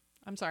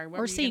 I'm sorry. What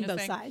Or were you seeing gonna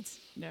both say? sides.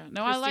 Yeah.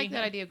 No, I like Christy, that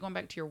yeah. idea of going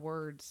back to your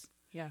words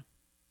Yeah.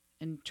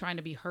 and trying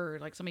to be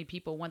heard. Like so many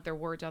people want their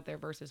words out there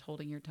versus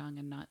holding your tongue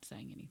and not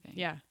saying anything.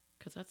 Yeah.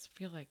 Because that's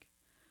feel like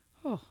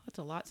Oh, that's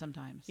a lot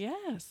sometimes.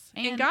 Yes.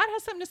 And And God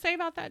has something to say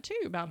about that too,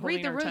 about read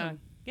holding the our room. tongue.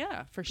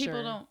 Yeah, for People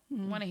sure. don't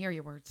want to hear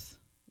your words,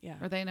 Yeah.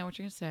 or they know what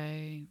you're gonna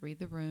say. Read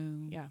the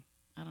room. Yeah.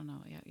 I don't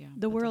know. Yeah. The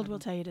That's a world hard will one.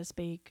 tell you to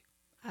speak,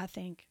 I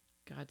think.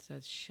 God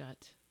says,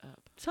 "Shut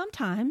up."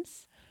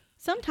 Sometimes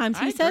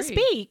I he says agree.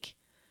 speak.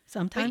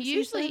 Sometimes But he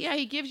usually, says, yeah,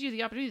 he gives you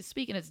the opportunity to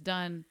speak, and it's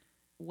done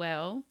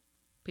well.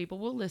 People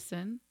will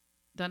listen.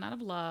 Done out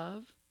of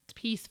love. It's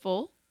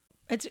peaceful.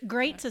 It's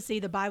great to see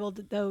the Bible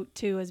though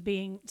too as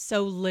being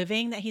so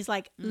living that he's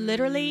like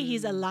literally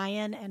he's a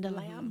lion and a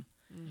lamb.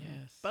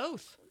 Yes.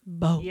 Both.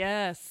 Both.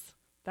 Yes.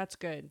 That's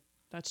good.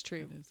 That's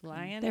true.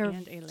 Lion They're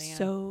and a lamb.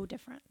 so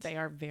different. They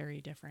are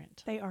very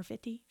different. They are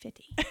 50-50.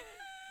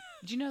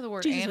 Did you know the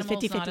word Jesus was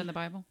animal is not 50-50. in the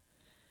Bible?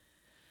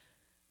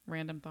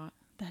 Random thought.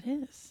 That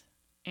is.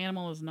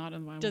 Animal is not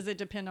in the Bible. Does it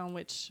depend on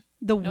which?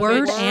 The No,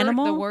 word the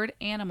animal. The word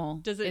animal.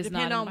 Does it is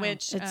depend not in on the Bible.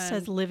 which? it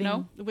says living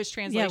no. Which Yeah,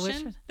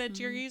 translation which- that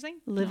you're using?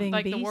 living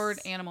Like beast. the word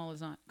animal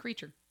is not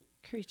creature.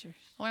 creatures.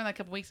 I learned that a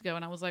couple weeks ago,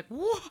 and I was like,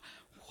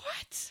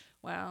 What?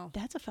 Wow.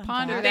 That's a fun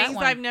Ponder fact. that Things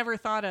one. I've never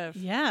thought of.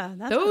 Yeah,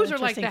 that's Those an are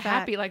like the interesting fact.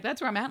 happy. Like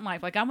that's where I'm at in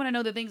life. Like I want to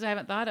know the things I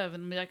haven't thought of,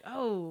 and be like,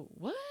 oh,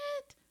 what?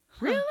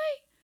 Really?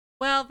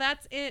 Well,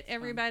 that's it,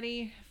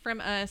 everybody.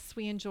 From us,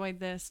 we enjoyed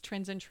this.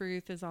 Trends and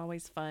Truth is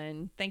always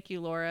fun. Thank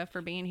you, Laura,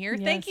 for being here.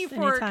 Thank you Yes,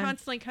 for anytime.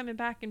 constantly coming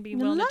back and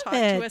being I willing to love talk to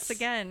it. us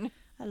again.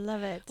 I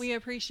love it. We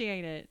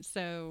appreciate it.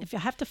 So If you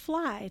have to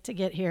fly to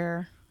get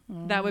here,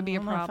 that would be I a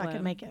don't know if I problem.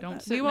 can make it. Don't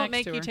but- sit we won't next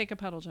make to you her. take a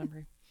puddle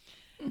jumper.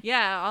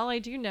 Yeah, all I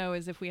do know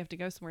is if we have to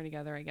go somewhere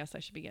together, I guess I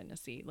should be getting a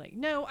seat. Like,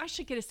 no, I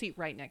should get a seat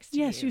right next to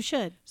you. Yes, you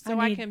should. So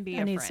I need- can be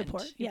I a need friend.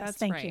 support. Yeah, Yes, that's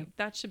thank right. you.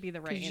 That should be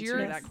the right 'Cause answer you're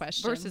to that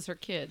question. versus her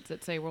kids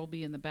that say we'll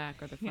be in the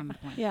back or the front of the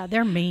plane. Yeah,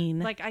 they're mean.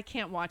 Like, I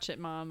can't watch it,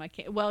 Mom. I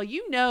can't. Well,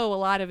 you know, a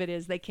lot of it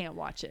is they can't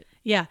watch it.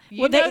 yeah.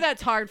 You well, know they,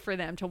 that's hard for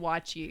them to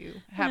watch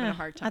you having Yeah, a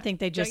hard time. I think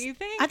they Don't just. you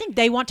think? I think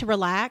they want to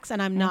relax,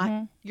 and I'm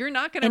not You're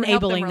not going to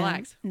help them enabling them.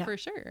 relax No. for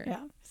sure.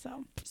 Yeah.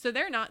 So So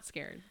they're not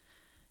scared.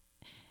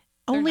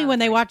 only not when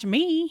they afraid. watch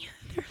me,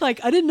 they're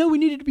like, I didn't know we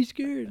needed to be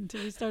scared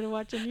until we started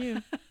watching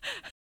you.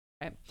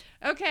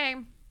 Okay.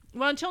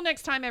 Well, until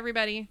next time,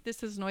 everybody.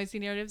 This is Noisy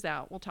Narratives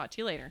Out. We'll talk to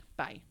you later.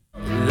 Bye.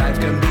 Life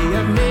can be